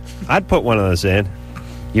hurt. I'd put one of those in.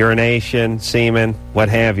 Urination, semen, what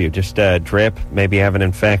have you. Just drip. Maybe you have an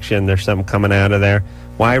infection. There's something coming out of there.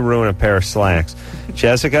 Why ruin a pair of slacks?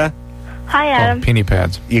 Jessica? Hi, Adam. Penny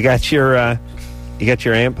pads. You got your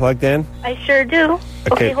amp plugged in? I sure do.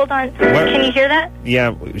 Okay, hold on. Can you hear that?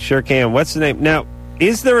 Yeah, sure can. What's the name? Now,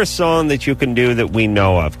 is there a song that you can do that we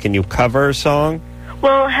know of? Can you cover a song?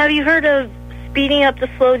 Well, have you heard of Speeding Up to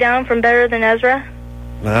Slow Down from Better Than Ezra?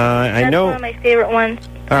 I know. That's one of my favorite ones.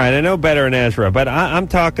 All right, I know Better Than Ezra, but I'm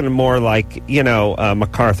talking more like,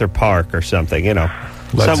 MacArthur Park or something,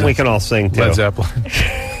 something we can all sing to. Led Zeppelin.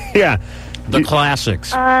 Yeah. The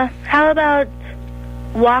classics. How about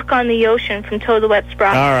Walk on the Ocean from Toad the Wet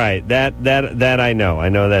Sprocket? All right, that I know. I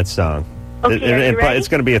know that song. Okay, are you ready? It's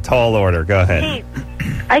going to be a tall order. Go ahead. Hey,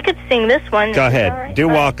 I could sing this one. Go ahead. Right? Do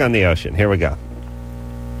Walk on the Ocean. Here we go.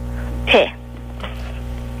 Okay.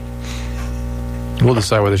 We'll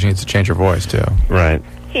decide whether she needs to change her voice, too. Right.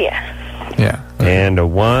 Yeah. Yeah. And a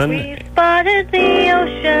 1. We spotted the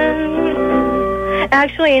ocean.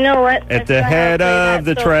 Actually, you know what? At the head of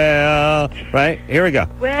the trail. Right? Here we go.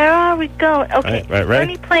 Where are we going? Okay. Right, Let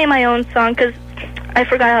me play my own song, because I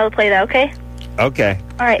forgot how to play that, okay? Okay.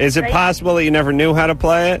 All right. Is it ready? possible that you never knew how to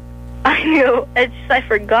play it? I knew. It's just I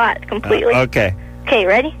forgot completely. Okay. Okay,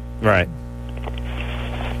 ready? Right.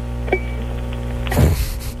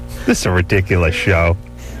 This is a ridiculous show.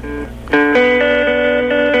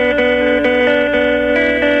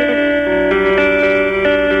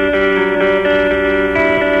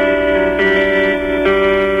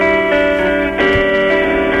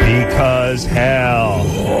 Because hell.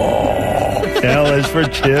 Hell is for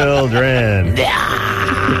children. Ready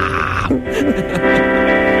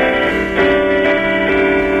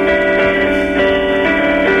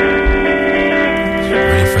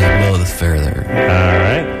for the middle of the fair there. All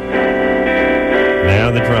right.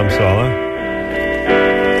 Now the drum solo.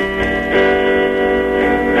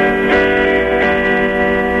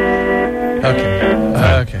 Okay.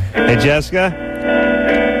 Okay. Hey, Jessica?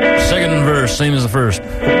 Second verse, same as the first.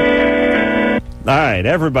 All right,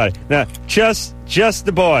 everybody. Now, just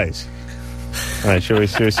the boys. All right, should we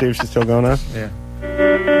see if she's still going on? Yeah.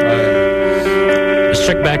 Let's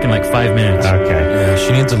check back in like 5 minutes. Okay. Yeah,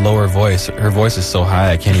 she needs a lower voice. Her voice is so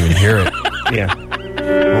high I can't even hear it. Yeah.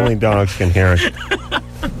 Only dogs can hear it.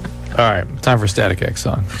 All right, time for Static X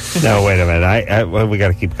song. No, wait a minute. Well, we got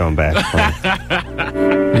to keep going back.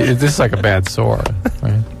 This is like a bad sore.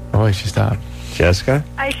 Right? Oh, wait, she stopped. Jessica?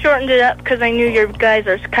 I shortened it up because I knew your guys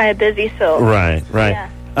are kind of busy, so... Right. Yeah.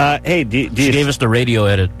 Hey, do She you gave us the radio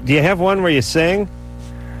edit. do you have one where you sing?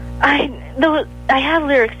 I have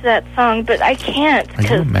lyrics to that song, but I can't. Are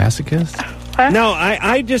you a masochist? No,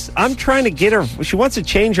 I'm trying to get her. She wants to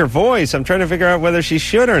change her voice. I'm trying to figure out whether she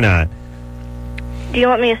should or not. Do you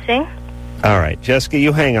want me to sing? All right, Jessica,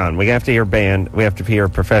 you hang on. We have to hear band. We have to hear a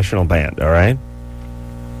professional band. All right.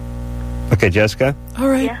 Okay, Jessica. All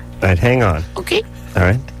right. Yeah. All right, hang on. Okay. All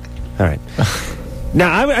right. All right.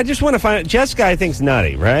 Now, I just want to find out. Jessica, I think's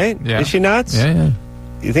nutty, right? Yeah. Is she nuts? Yeah.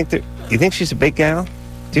 You think she's a big gal?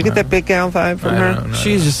 Do you get that big gal vibe from her?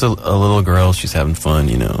 She's just a little girl. She's having fun,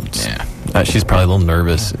 you know. She's probably a little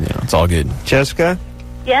nervous. You know, it's all good. Jessica?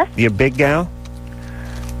 Yes? You a big gal?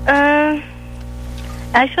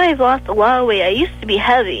 Actually, I've lost a lot of weight. I used to be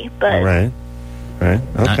heavy, but... Right.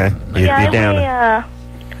 Okay. Yeah, You're I down.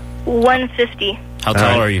 weigh, 150. How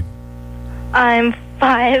tall are you? I'm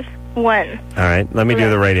 5'1". All right. Let me do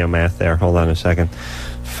the radio math there. Hold on a second.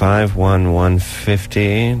 5'1",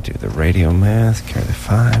 150. Do the radio math. Carry the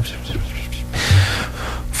 5s.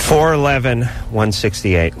 4'11",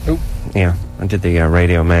 168. Oop. Yeah, I did the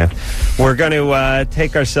radio math. We're going to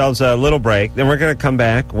take ourselves a little break. Then we're going to come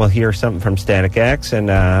back. We'll hear something from Static X. And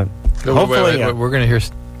hopefully... Wait, we're going to hear...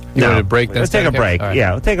 You want to break? Let's take a break. Right.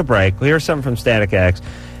 Yeah, we'll take a break. We'll hear something from Static X.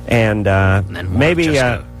 And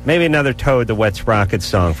maybe another Toad the Wet Sprocket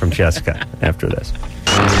song from Jessica after this.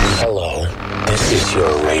 Hello, this is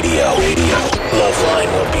your radio.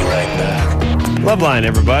 LoveLine will be right back. LoveLine,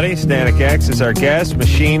 everybody. Static X is our guest.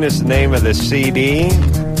 Machine is the name of the CD.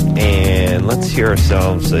 And let's hear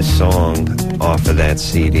ourselves a song off of that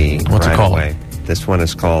CD. What's it called? Away. This one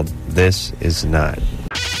is called This Is Not.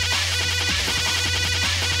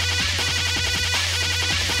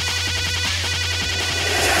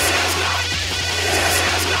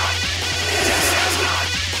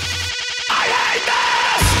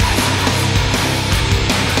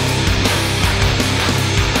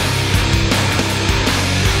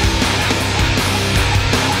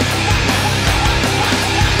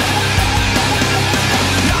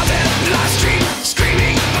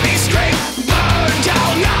 Screaming, be straight, burn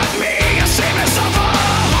down, not me, a sameness of all.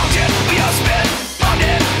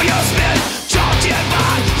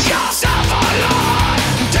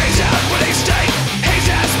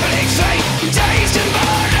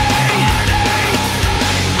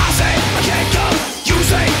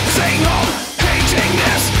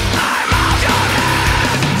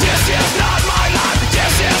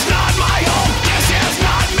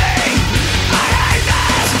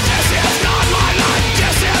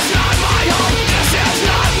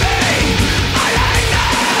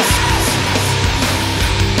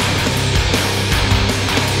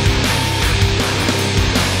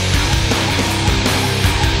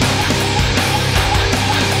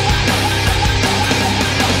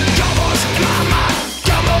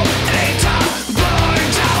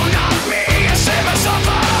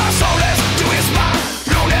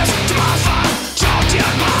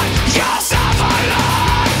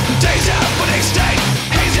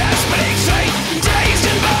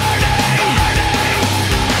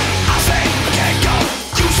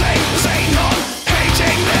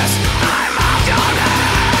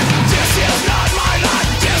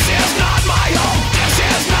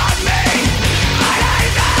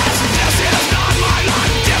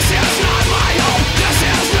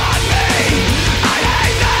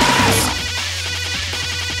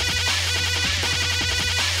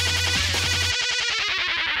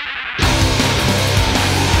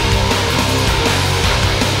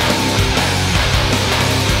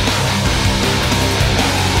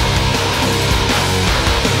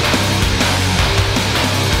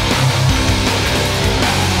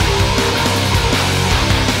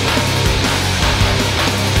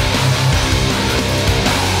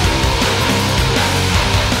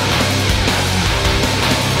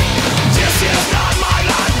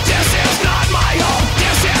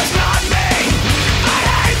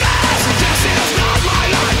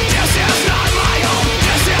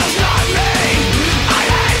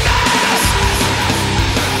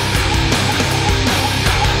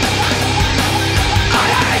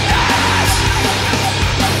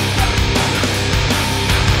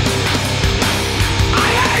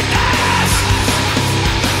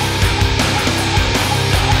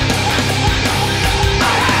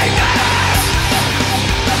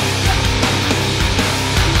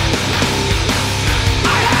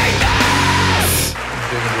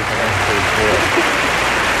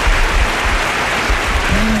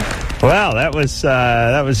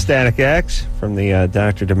 was Static X from the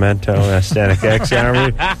Dr. Demento Static X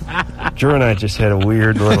hour. Drew and I just had a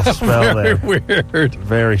weird little spell there. Weird.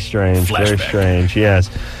 Very strange. Very strange. Yes.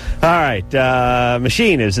 All right.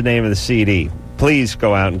 Machine is the name of the CD. Please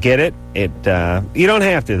go out and get it. You don't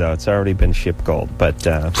have to though. It's already been shipped gold, but.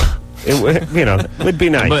 It would be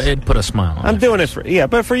nice. But it'd put a smile on I'm doing it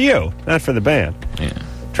but for you, not for the band. Yeah.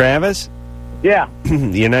 Travis? Yeah.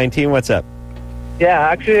 You're 19, what's up? Yeah,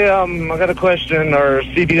 actually, I got a question, or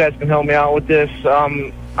see if you guys can help me out with this.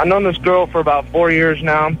 I've known this girl for about 4 years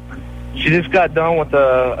now. She just got done with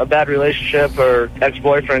a bad relationship. Her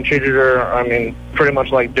ex-boyfriend treated her, pretty much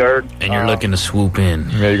like dirt. And you're looking to swoop in.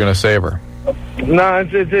 Yeah, you're going to save her. No,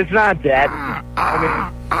 it's not that.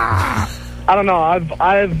 I don't know.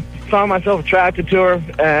 I've found myself attracted to her,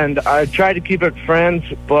 and I tried to keep it friends,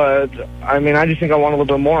 but I just think I want a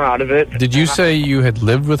little bit more out of it. Did you say you had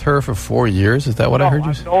lived with her for 4 years? Is that what I heard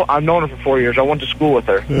you say? I've known her for 4 years. I went to school with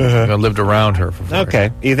her. I lived around her for 4 years.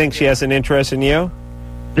 Okay. You think she has an interest in you?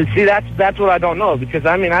 See, that's what I don't know, because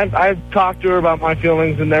I've talked to her about my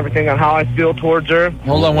feelings and everything on how I feel towards her.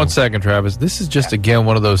 Hold on 1 second, Travis. This is just again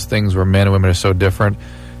one of those things where men and women are so different.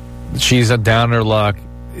 She's down in her luck.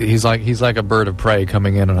 He's like a bird of prey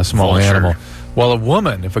coming in on a small animal. Well, a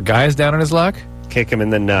woman, if a guy's down on his luck, kick him in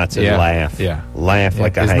the nuts and laugh. Yeah, laugh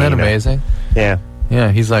like a Isn't hyena. that amazing? Yeah. Yeah,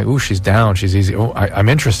 he's like, ooh, she's down. She's easy. Oh, I'm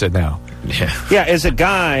interested now. Yeah, as a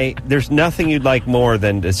guy, there's nothing you'd like more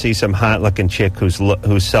than to see some hot-looking chick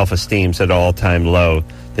whose self-esteem's at all-time low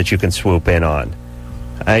that you can swoop in on.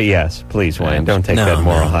 Yes, please, Wayne. Don't take that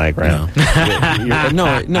moral high ground.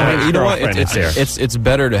 No. You know what? It's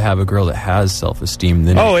better to have a girl that has self-esteem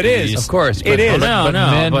than. Oh, it is. Of course, it is.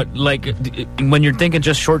 But like when you're thinking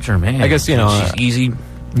just short-term, man. I guess she's easy.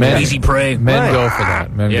 Easy prey. Men go for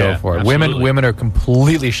that. Men go for it. Women are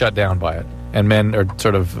completely shut down by it, and men are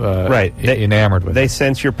sort of enamored with it. They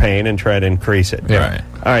sense your pain and try to increase it. Yeah. Right.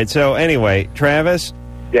 All right. So anyway, Travis.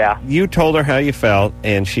 Yeah. You told her how you felt,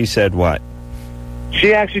 and she said what?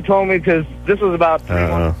 She actually told me, because this was about 3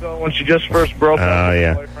 months ago when she just first broke up with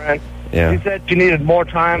her boyfriend. Yeah. She said she needed more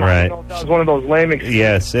time. Right. I don't know if that was one of those lame excuses.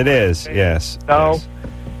 Yes, it is. Yes. No. Yes.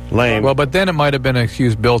 Lame. Well, but then it might have been an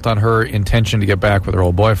excuse built on her intention to get back with her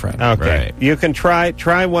old boyfriend. Okay. Right. You can try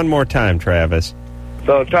one more time, Travis.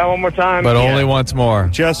 So try one more time. But only once more.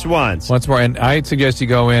 Just once. Once more. And I suggest you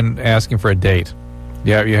go in asking for a date.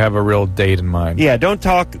 Yeah, you have a real date in mind. Yeah, don't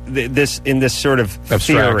talk this in this sort of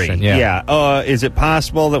theory. Yeah. Is it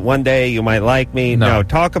possible that one day you might like me? No.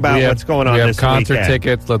 Talk about what's going on this weekend. We have concert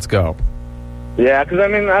tickets. Let's go. Yeah, because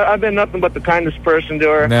I've been nothing but the kindest person to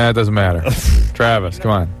her. Nah, it doesn't matter. Travis, come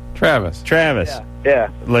on. Travis. Yeah.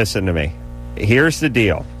 Listen to me. Here's the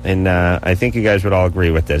deal, and I think you guys would all agree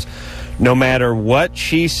with this. No matter what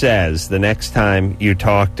she says the next time you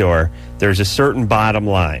talk to her, there's a certain bottom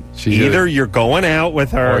line. Either you're going out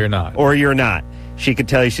with her or you're not. She could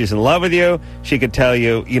tell you she's in love with you. She could tell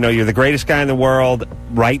you, you're the greatest guy in the world.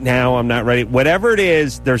 Right now, I'm not ready. Whatever it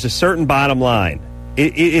is, there's a certain bottom line.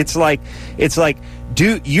 It's like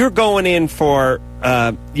you're going in for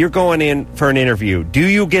an interview. Do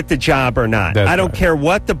you get the job or not? I don't care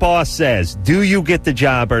what the boss says. Do you get the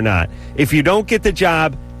job or not? If you don't get the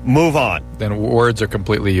job, move on. Then words are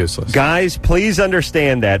completely useless. Guys, please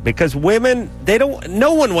understand that, because women,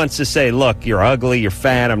 no one wants to say, look, you're ugly, you're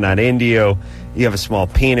fat, I'm not into you. You have a small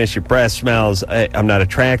penis, your breath smells, I'm not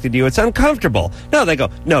attracted to you. It's uncomfortable. No, they go,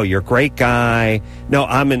 no, you're a great guy. No,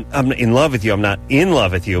 I'm in love with you. I'm not in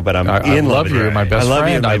love with you, but I'm in love with you. You're my best friend. I love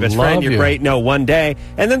you, my best friend. You're you. Great. No, one day.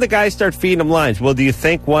 And then the guys start feeding them lines. Well, do you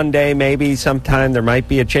think one day, maybe sometime there might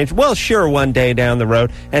be a change? Well, sure, one day down the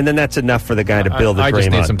road. And then that's enough for the guy to build a dream on. I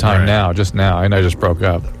just need some time now, just now. I just broke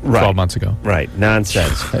up 12 months ago. Right.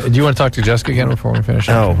 Nonsense. Do you want to talk to Jessica again before we finish?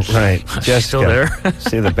 Oh, right. Jessica. Still there?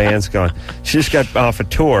 See, the band's going. She just got off a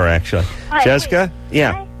tour, actually. Hi, Jessica?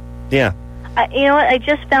 Yeah. Hi. Yeah. You know what? I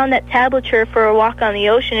just found that tablature for a walk on the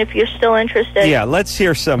ocean. If you're still interested. Yeah, let's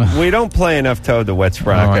hear some. We don't play enough Toad the Wet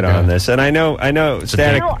Sprocket on this, and I know.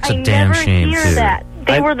 Static. It's a damn shame. Hear that.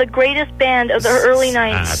 They were the greatest band of the early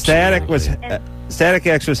 '90s. Static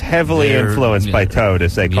X was heavily influenced by Toad,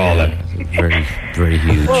 as they call them. Very, very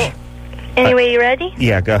huge. Well, anyway, you ready?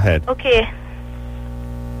 Yeah, go ahead. Okay.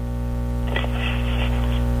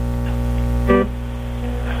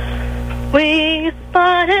 We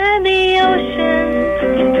spotted the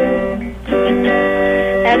ocean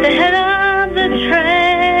at the head of the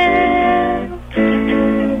trail.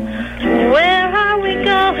 Where are we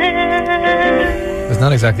going? It's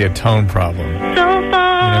not exactly a tone problem. So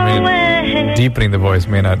far away. Deepening the voice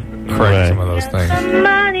may not correct some of those things.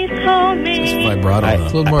 Somebody told for me. Vibrato.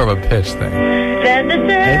 It's a little more of a pitch thing.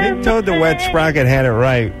 I think Toad the Wet Sprocket had it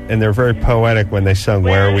right, and they're very poetic when they sung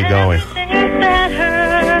 "Where Are We Going."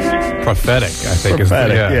 Prophetic, I think.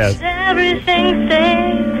 Prophetic, is the, yes. Everything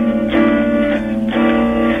safe.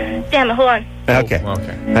 Damn it, hold on. Okay. Oh,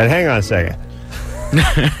 okay. Hang on a second.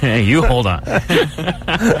 You hold on.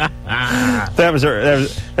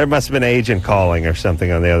 There must have been an agent calling or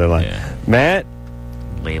something on the other line. Yeah. Matt?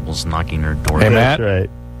 Labels knocking her door. Hey, Matt? That's right.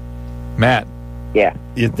 Matt. Yeah.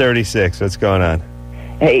 You're 36. What's going on?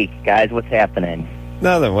 Hey, guys, what's happening?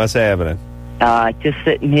 Nothing. What's happening? Just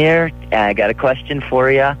sitting here. I got a question for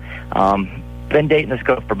you. Been dating this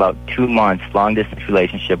girl for about 2 months, long-distance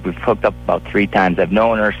relationship. We've hooked up about 3 times. I've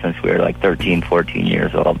known her since we were like 13, 14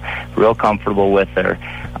 years old. Real comfortable with her.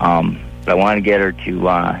 But I want to get her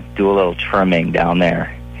to do a little trimming down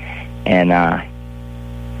there. And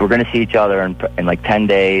we're going to see each other in like 10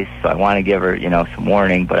 days, so I want to give her, some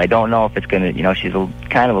warning. But I don't know if it's going to, she's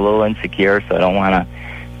kind of a little insecure, so I don't want to,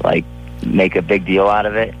 like, make a big deal out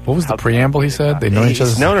of it. What was the preamble he said? They've known each other?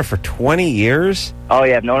 He's known her for 20 years? Oh,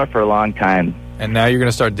 yeah, I've known her for a long time. And now you're going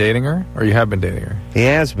to start dating her? Or you have been dating her? He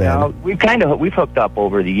has been. No, we've hooked up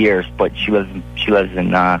over the years, but she lives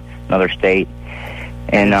in another state.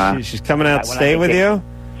 And she's coming out to stay with you?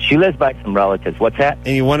 She lives by some relatives. What's that?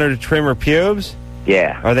 And you want her to trim her pubes?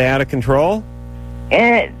 Yeah. Are they out of control?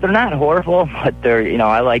 They're not horrible, but they're,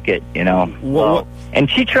 I like it, Well, and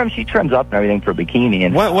she trims up and everything for bikini.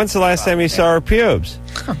 And when's the last time you saw her pubes?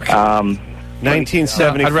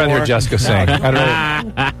 1974. I'd rather hear Jessica sing.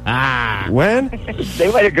 When?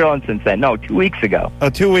 They might have grown since then. No, 2 weeks ago. Oh,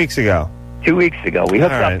 2 weeks ago. 2 weeks ago. We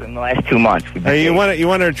hooked All right. up in the last 2 months. You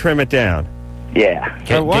want her to trim it down? Yeah.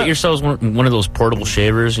 Get yourselves one of those portable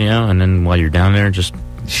shavers, and then while you're down there, just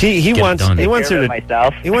he wants her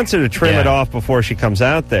to trim it off before she comes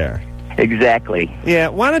out there. Exactly. Yeah.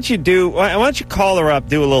 Why don't you call her up,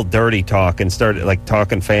 do a little dirty talk, and start like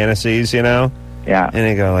talking fantasies, Yeah. And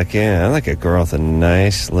they go like, I like a girl with a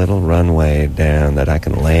nice little runway down that I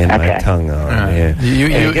can land my tongue on. Yeah. You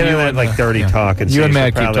get in that like dirty talk, and you and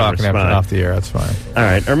Matt keep probably talking respond. after off the air. That's fine. All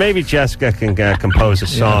right. Or maybe Jessica can compose a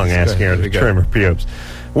song asking her to trim her pubes.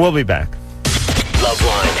 We'll be back.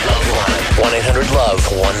 LoveLine.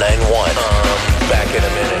 1-800-LOVE-191. Back in a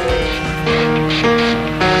minute.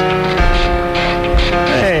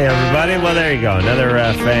 Hey, everybody. Well, there you go. Another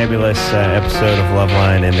fabulous episode of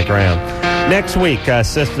LoveLine in the ground. Next week,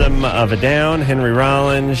 System of a Down, Henry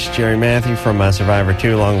Rollins, Jerry Matthew from Survivor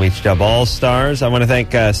 2, Long Beach Dub All-Stars. I want to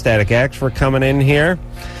thank Static X for coming in here.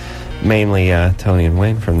 Mainly Tony and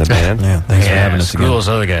Wayne from the band. Thanks for having us Screw again. those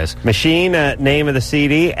other guys. Machine, name of the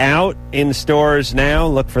CD, out in stores now.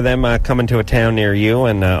 Look for them coming to a town near you,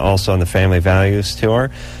 and also on the Family Values Tour.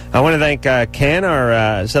 I want to thank Ken,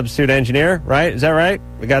 our substitute engineer, right? Is that right?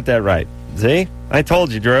 We got that right. See? I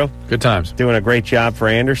told you, Drew. Good times. Doing a great job for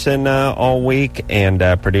Anderson all week, and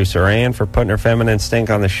producer Ann for putting her feminine stink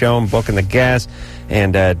on the show and booking the guests,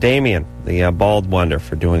 and Damien, the bald wonder,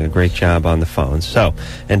 for doing a great job on the phones. So,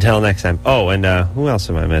 until next time. Oh, and who else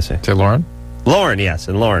am I missing? To Lauren? Lauren, yes,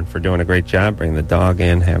 and Lauren for doing a great job, bringing the dog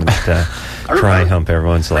in, having it try hump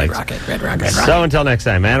everyone's legs. Red Rocket. So until next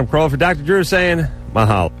time, Adam Kroll for Dr. Drew saying,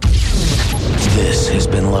 mahalo. This has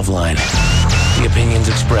been LoveLine. The opinions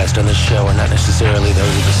expressed on this show are not necessarily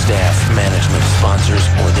those of the staff, management, sponsors,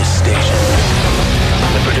 or this station.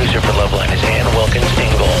 The producer for LoveLine is Ann Wilkins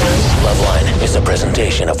Ingold. LoveLine is a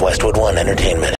presentation of Westwood One Entertainment.